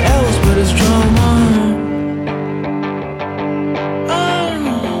nothing else but it's drama.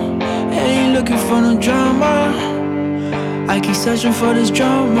 Ain't looking for no drama. I keep searching for this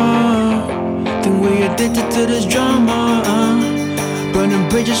drama. Think we addicted to this drama. Burning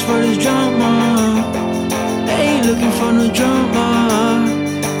bridges for this drama. Ain't looking for no drama.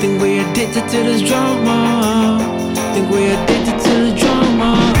 Think we addicted to this drama. Think we addicted to the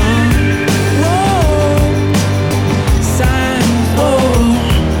drama. Whoa, signs, whoa,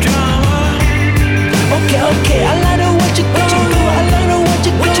 drama. Okay, I like the way you go. I like the way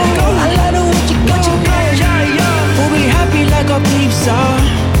you go. I like the way you go. We'll be happy like our peeps are.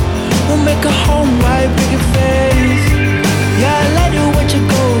 We'll make a home right, break your face. Yeah, I like the way you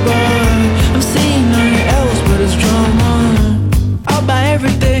go, but I'm seeing nothing else but it's drama. I'll buy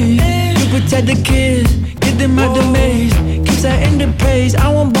everything. You protect the kids, get them out the maze. Keep setting the pace. I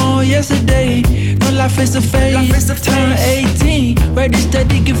was born yesterday. No life face to face. Turn 18, ready,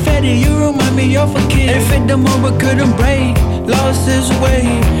 steady, get fetty. You remind me of a kid. If it the moment couldn't break, lost his way,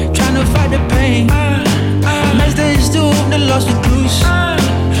 trying to fight the pain. Next day is still the lost recluse.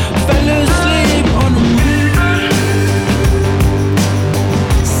 Fell asleep on the moon.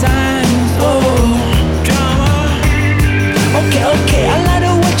 Okay, I like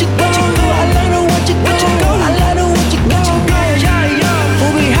the way you go. I like the way you go. I like the way you go.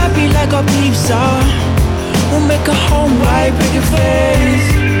 We'll be happy like our peeps are. We'll make a home right, break your face.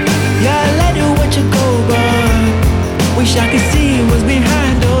 Yeah, I like the way you go, but wish I could see what's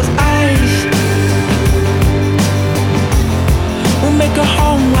behind those eyes. We'll make a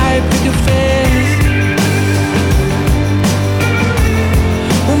home right, break your face.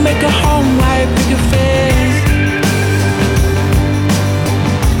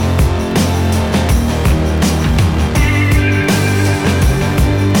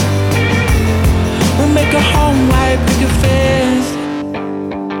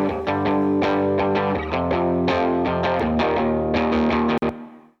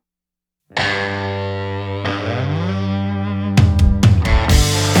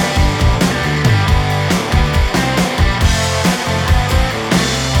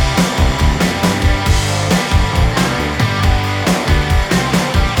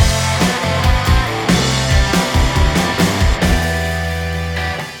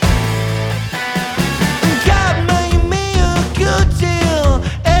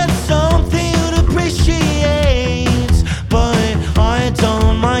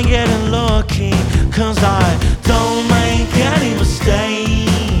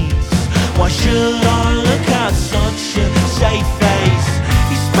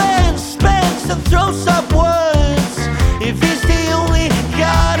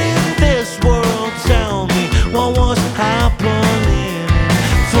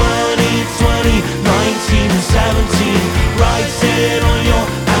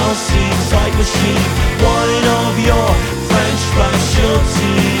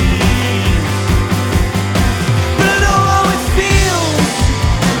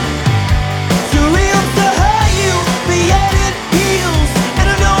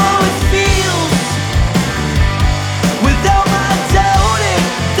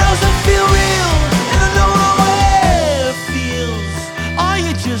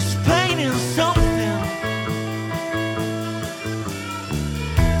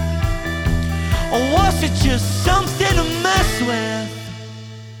 Or was it just something to mess with?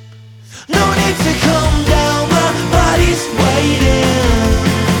 No need to calm down, my body's waiting.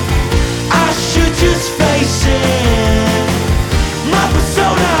 I should just face it. My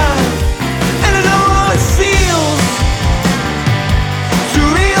persona, and I know how it feels. Too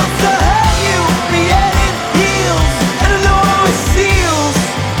real to have you be in heels. And I know how it feels.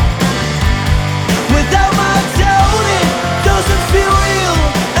 Without my doubt, it doesn't feel real.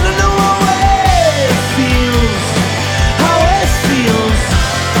 And I know how it feels. How it feels.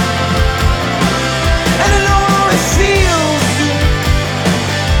 And I know how it feels.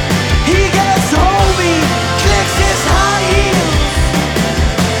 He gets hold me, clicks his high heels.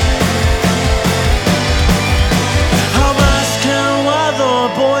 I'm asking why the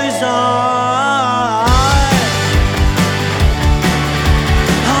boys are.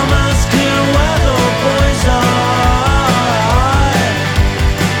 I'm asking where the boys are.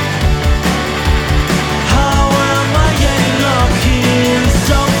 How am I getting lucky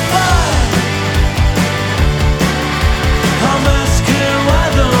so far? I'm asking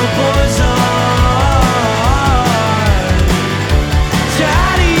where the boys are.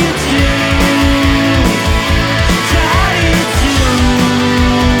 Daddy, you do. Daddy, you do.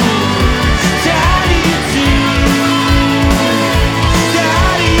 Daddy, you do.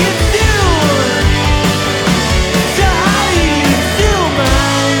 Daddy, you do. Daddy, you do,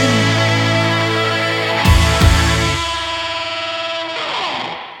 man.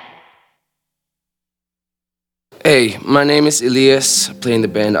 Hey, my name is Elias, playing the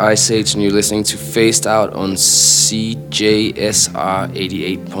band Ice Age, and you're listening to Phased Out on CJSR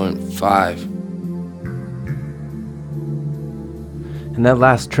 88.5. And that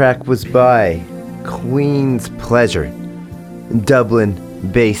last track was by Queen's Pleasure,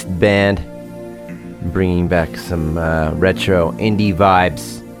 Dublin-based band, bringing back some retro indie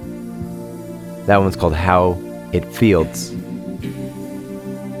vibes. That one's called How It Feels.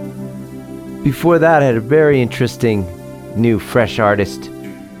 Before that, I had a very interesting new fresh artist,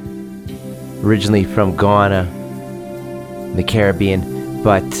 originally from Ghana, in the Caribbean,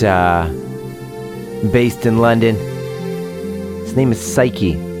 but based in London. His name is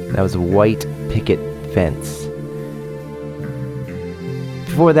Psyche. That was a White Picket Fence.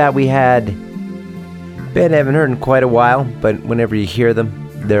 Before that, we had a band I haven't heard in quite a while, but whenever you hear them,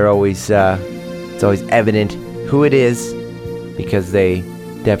 they're always it's always evident who it is, because they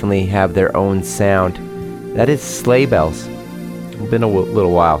definitely have their own sound. That is Sleigh Bells. It's been a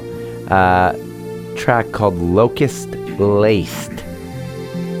little while. Track called Locust Laced.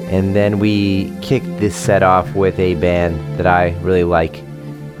 And then we kicked this set off with a band that I really like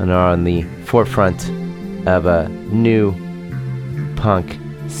and are on the forefront of a new punk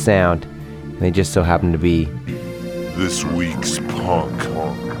sound. And they just so happen to be This week's punk.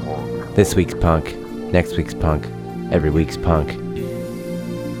 this week's punk, next week's punk, every week's punk.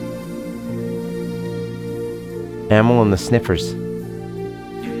 Amyl and the Sniffers.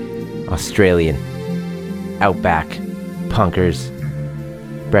 Australian. Outback. Punkers.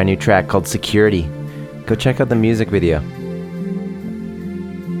 Brand new track called Security. Go check out the music video.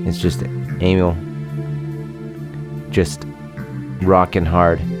 It's just Amyl just rocking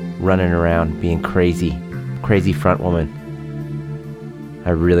hard, running around, being crazy. Crazy front woman. I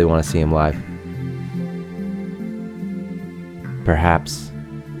really want to see him live. Perhaps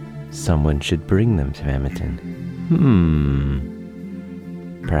someone should bring them to Edmonton.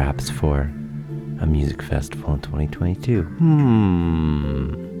 Perhaps for a music festival in 2022.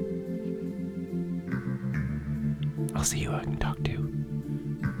 I'll see who I can talk to.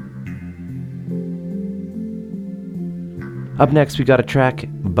 Up next, we got a track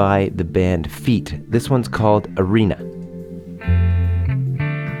by the band Feet. This one's called Arena.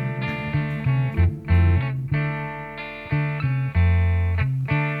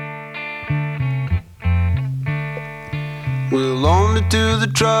 We'll only do the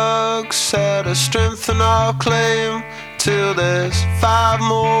drugs at a strength and our claim till there's 5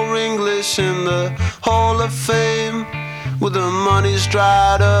 more English in the Hall of Fame. Well, the money's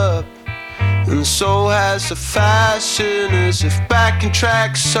dried up, and so has the fashion, as if backing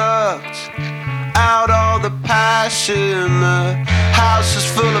track sucked out all the passion. The house is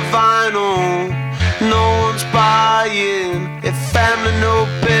full of vinyl, no one's buying. If family know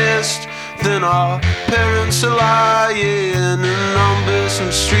best, then our parents are lying. And numbers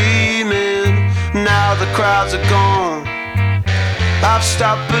and streaming, now the crowds are gone. I've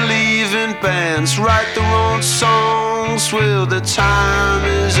stopped believing bands write their own songs. Well, the time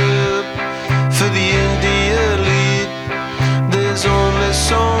is up for the indie elite. There's only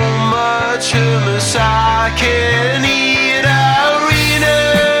so much hummus I can eat. Arena,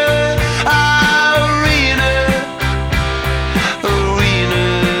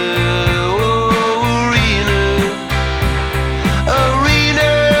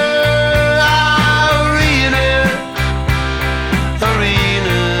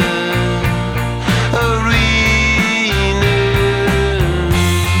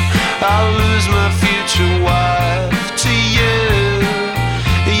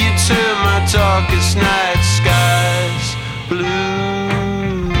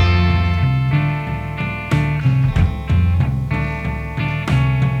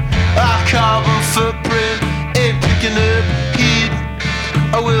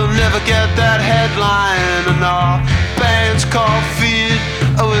 will never get that headline. And our band's called Fear.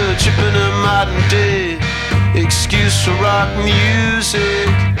 We're tripping a modern day excuse for rock music.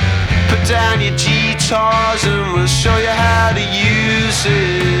 Put down your guitars and we'll show you how to use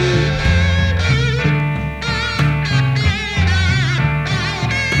it.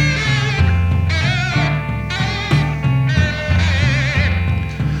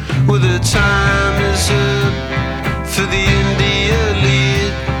 Well, the time is up for the indie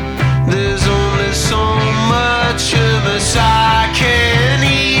elite. There's only so much of us I can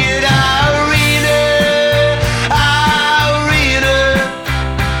eat.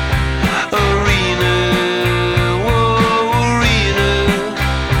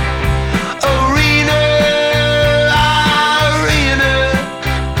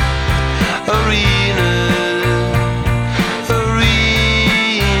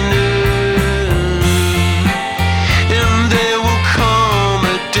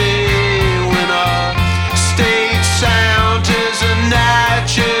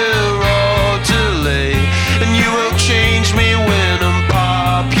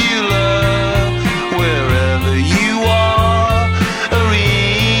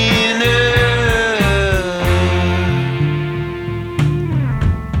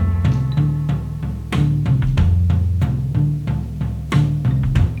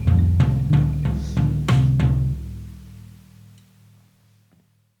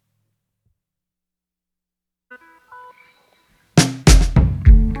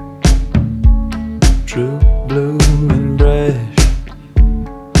 True blue and brush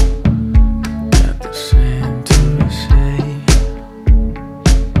got the same to say.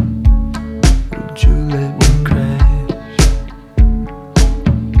 Would you let me crash?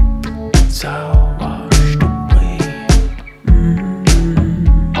 It's all washed away.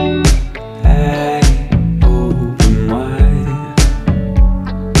 I open wide.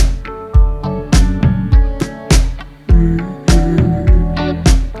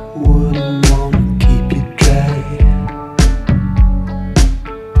 Wouldn't wanna keep you dry.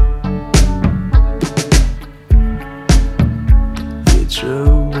 It's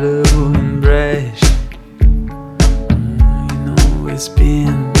true blue and brash. You know it's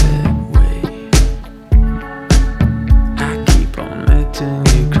been that way. I keep on letting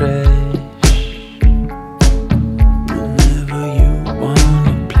you crash whenever you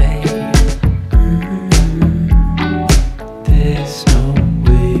wanna play. There's no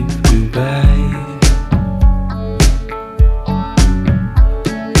wave goodbye.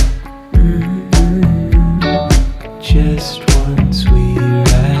 Just one sweet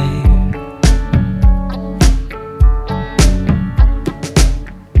ride.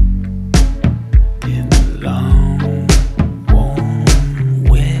 In the long, warm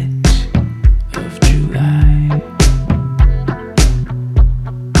wet of July.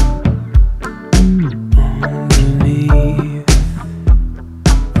 Underneath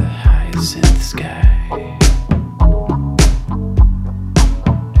the hyacinth sky.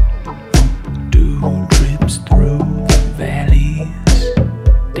 Dew drips through the valleys,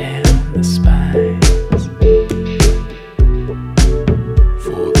 down the spines.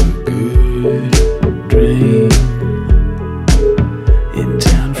 For the good dream, in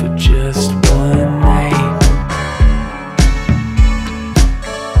town for just one night.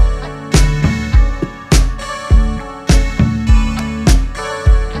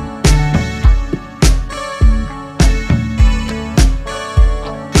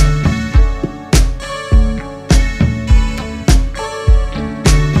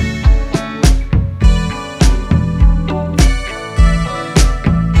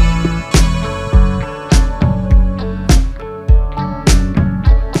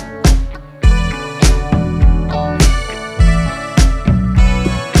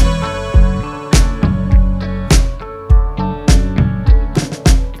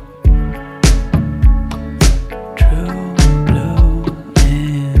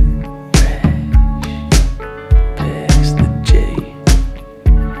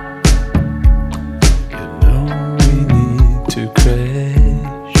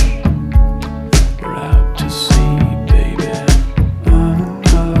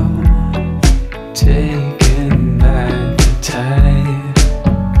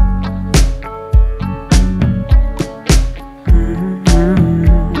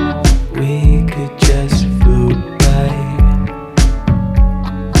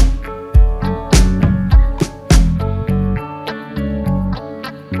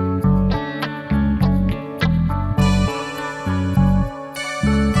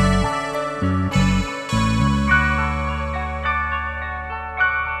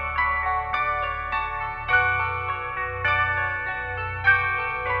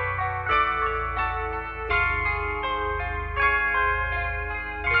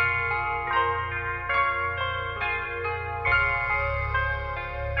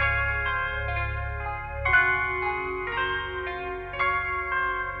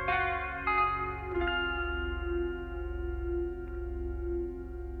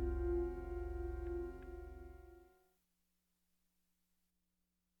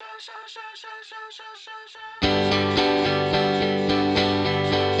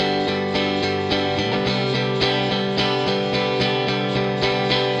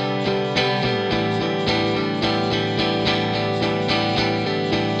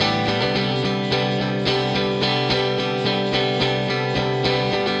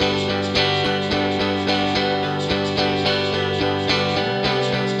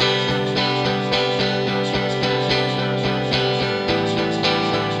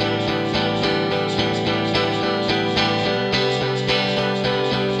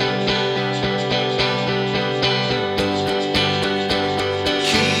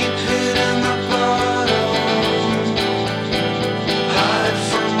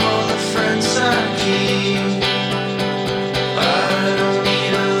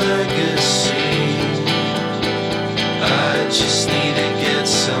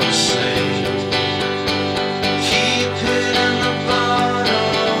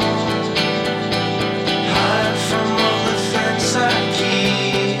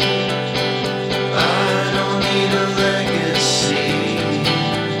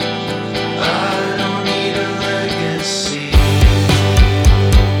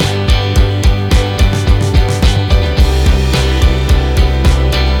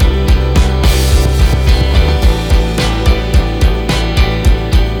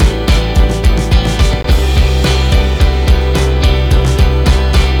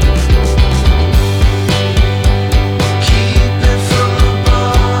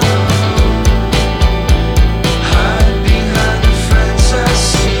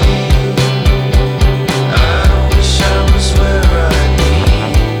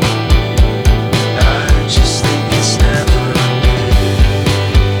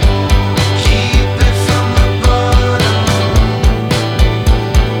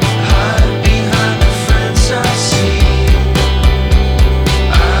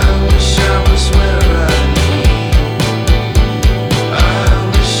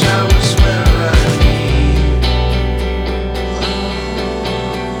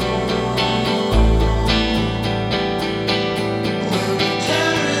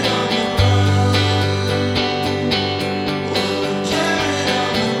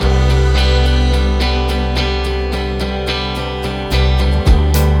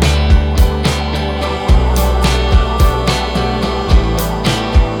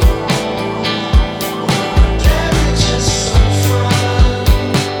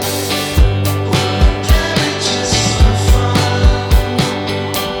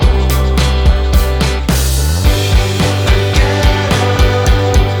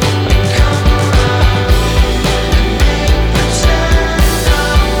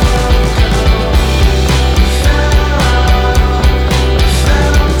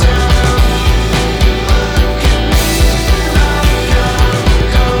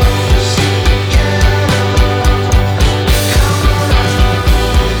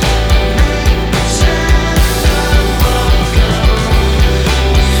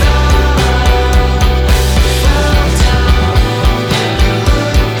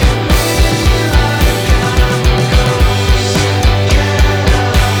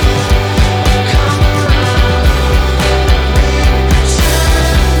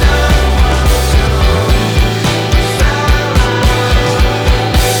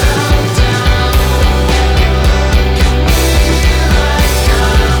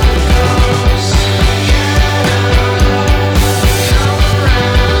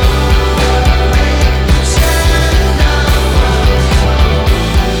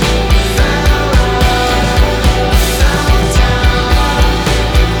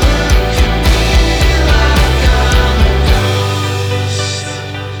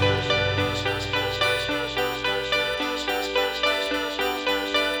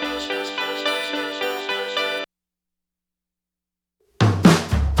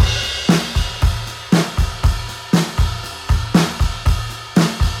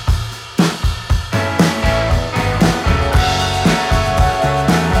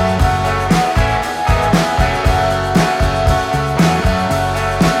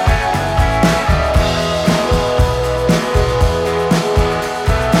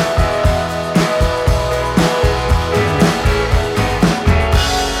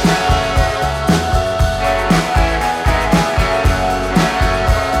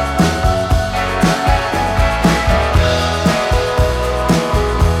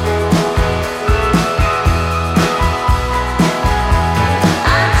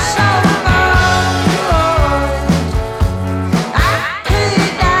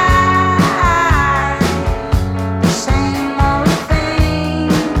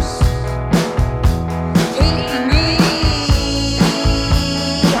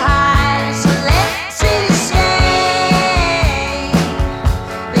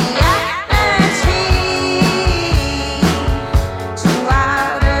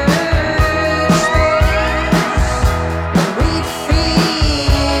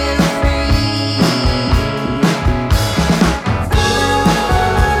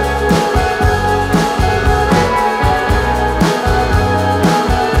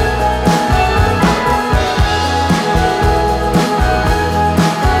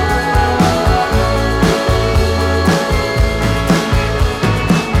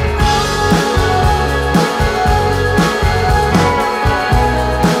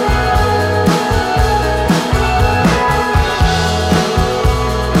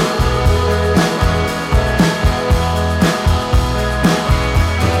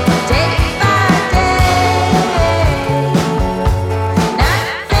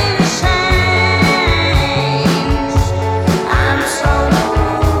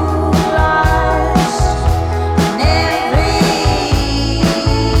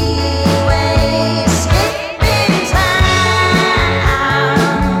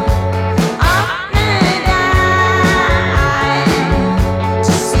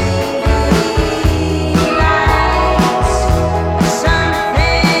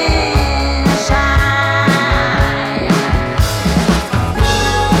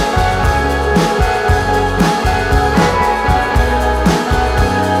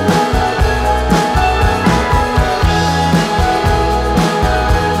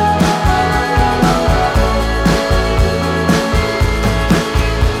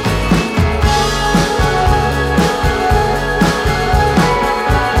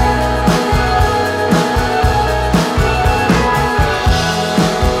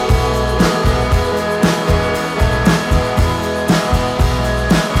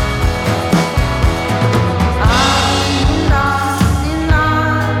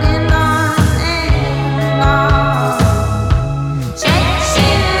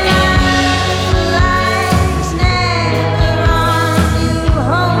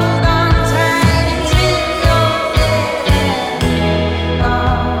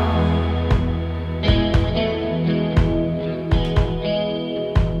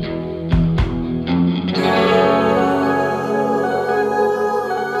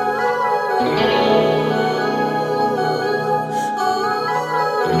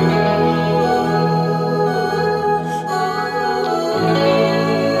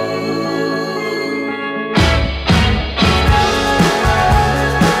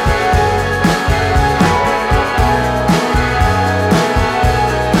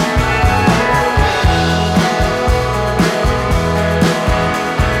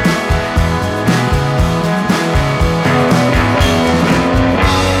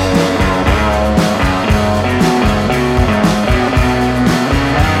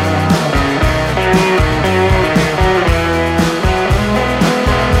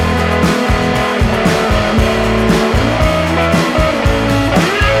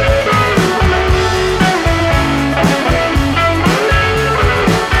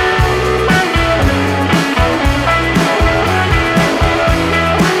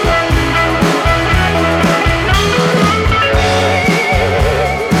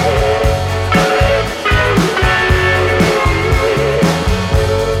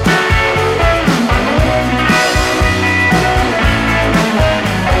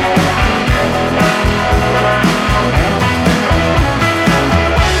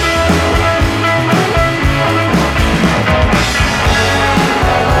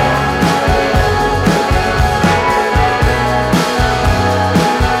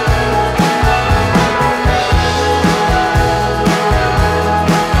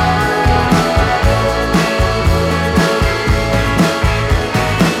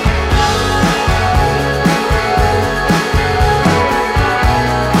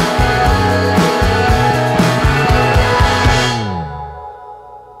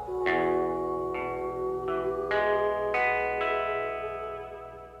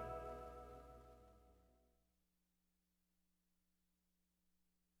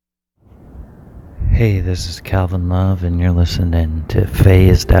 Hey, this is Calvin Love, and you're listening to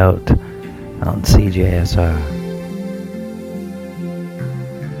Phased Out on CJSR.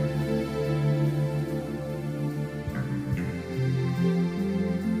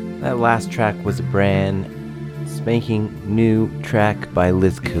 That last track was a brand spanking new track by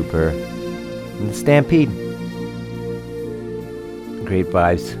Liz Cooper and the Stampede. Great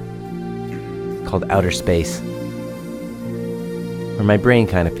vibes. It's called Outer Space. Where my brain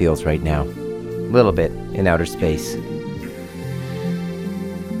kind of feels right now. A little bit in outer space.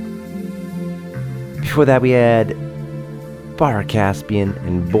 Before that we had Bar Caspian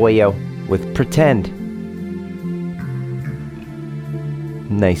and Boyo with Pretend.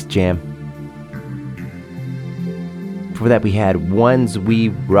 Nice jam. Before that we had Ones We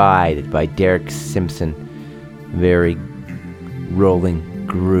Ride by Derek Simpson. Very rolling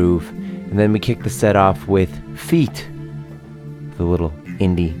groove. And then we kicked the set off with Feet, the little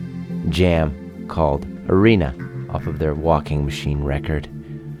indie jam called Arena off of their Walking Machine record.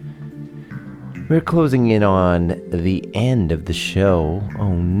 We're closing in on the end of the show,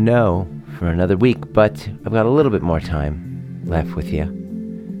 oh no, for another week, but I've got a little bit more time left with you.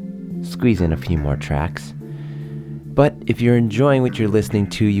 Squeeze in a few more tracks. But if you're enjoying what you're listening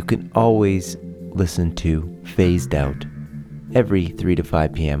to, you can always listen to Phased Out every 3 to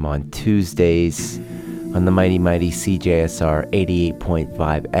 5 p.m. on Tuesdays on the mighty CJSR 88.5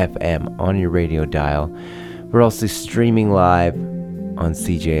 FM on your radio dial. We're also streaming live on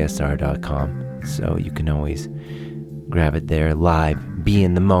CJSR.com, so you can always grab it there live, be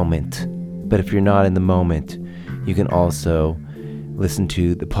in the moment. But if you're not in the moment, you can also listen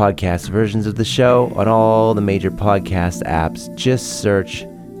to the podcast versions of the show on all the major podcast apps. Just search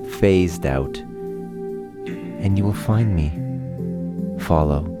Phased Out, and you will find me.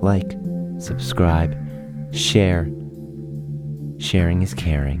 Follow, like, subscribe, share. Sharing is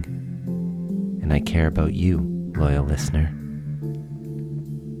caring, and I care about you, loyal listener.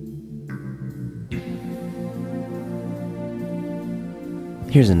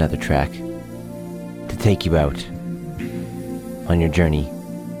 Here's another track to take you out on your journey.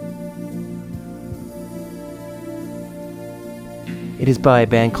 It is by a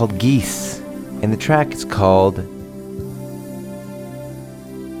band called Geese, and the track is called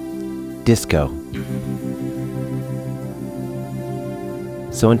Disco.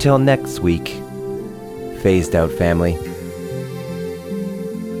 So until next week, Phased Out family,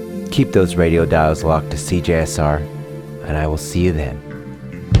 keep those radio dials locked to CJSR, and I will see you then.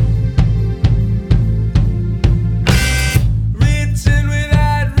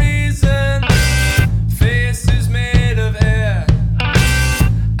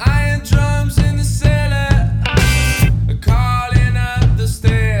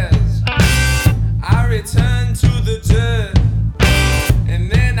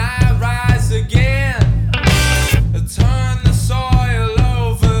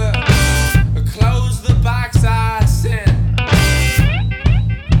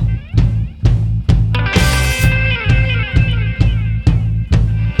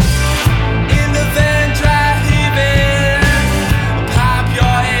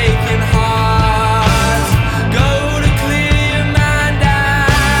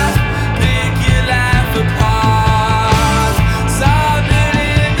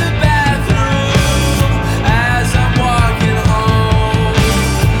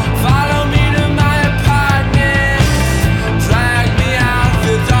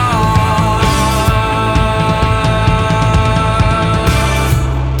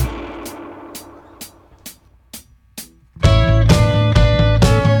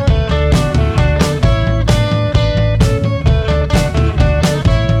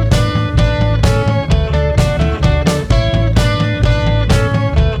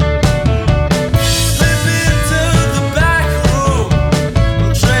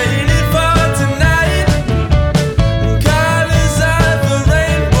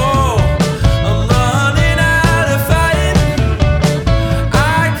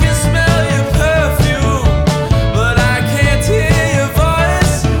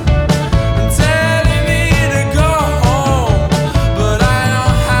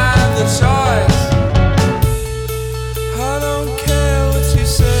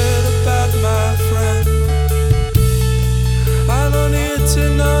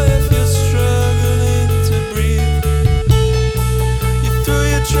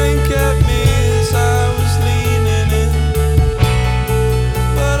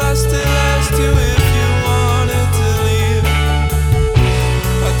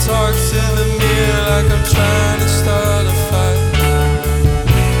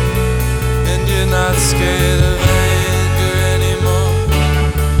 Scared of anger anymore.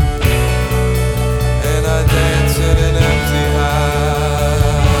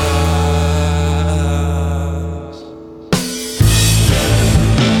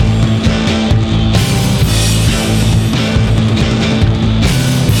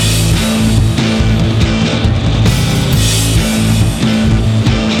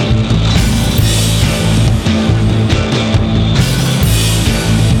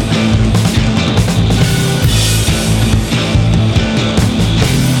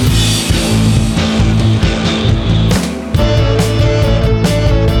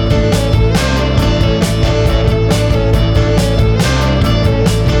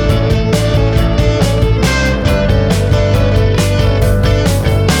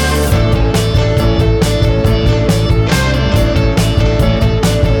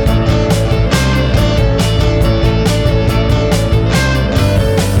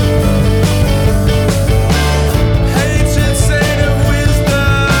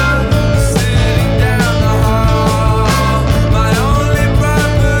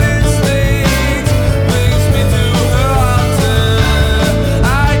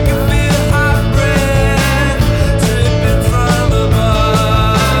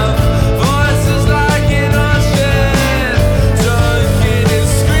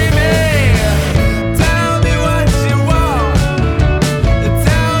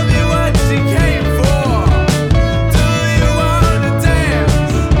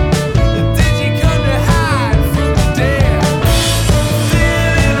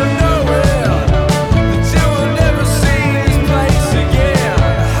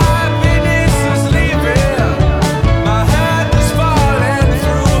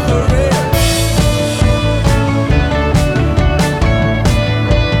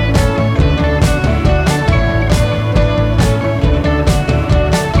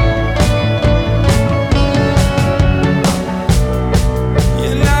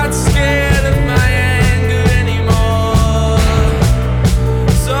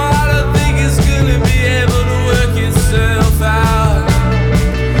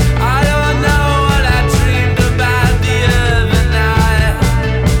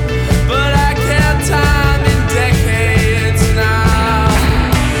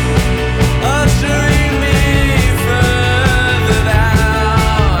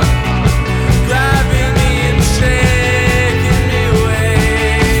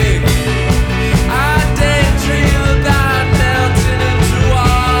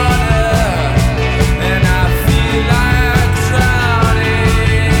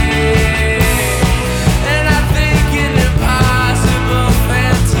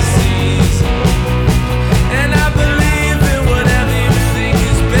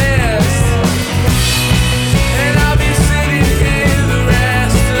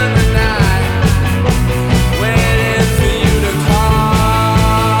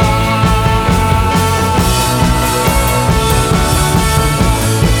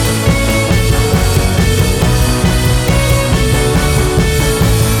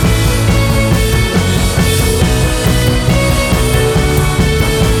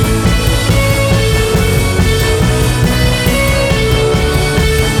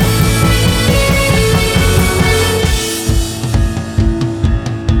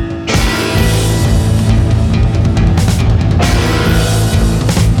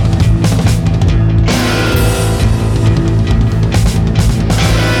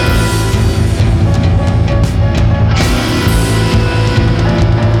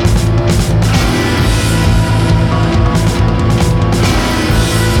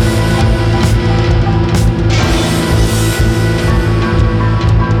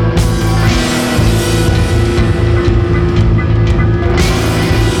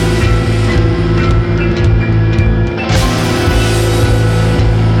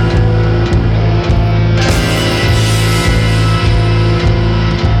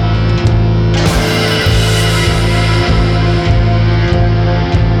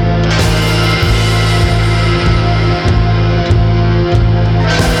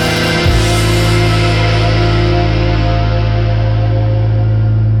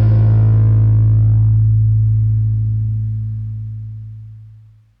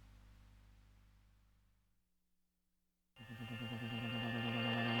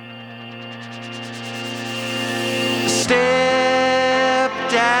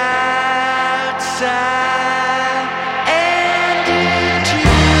 dad.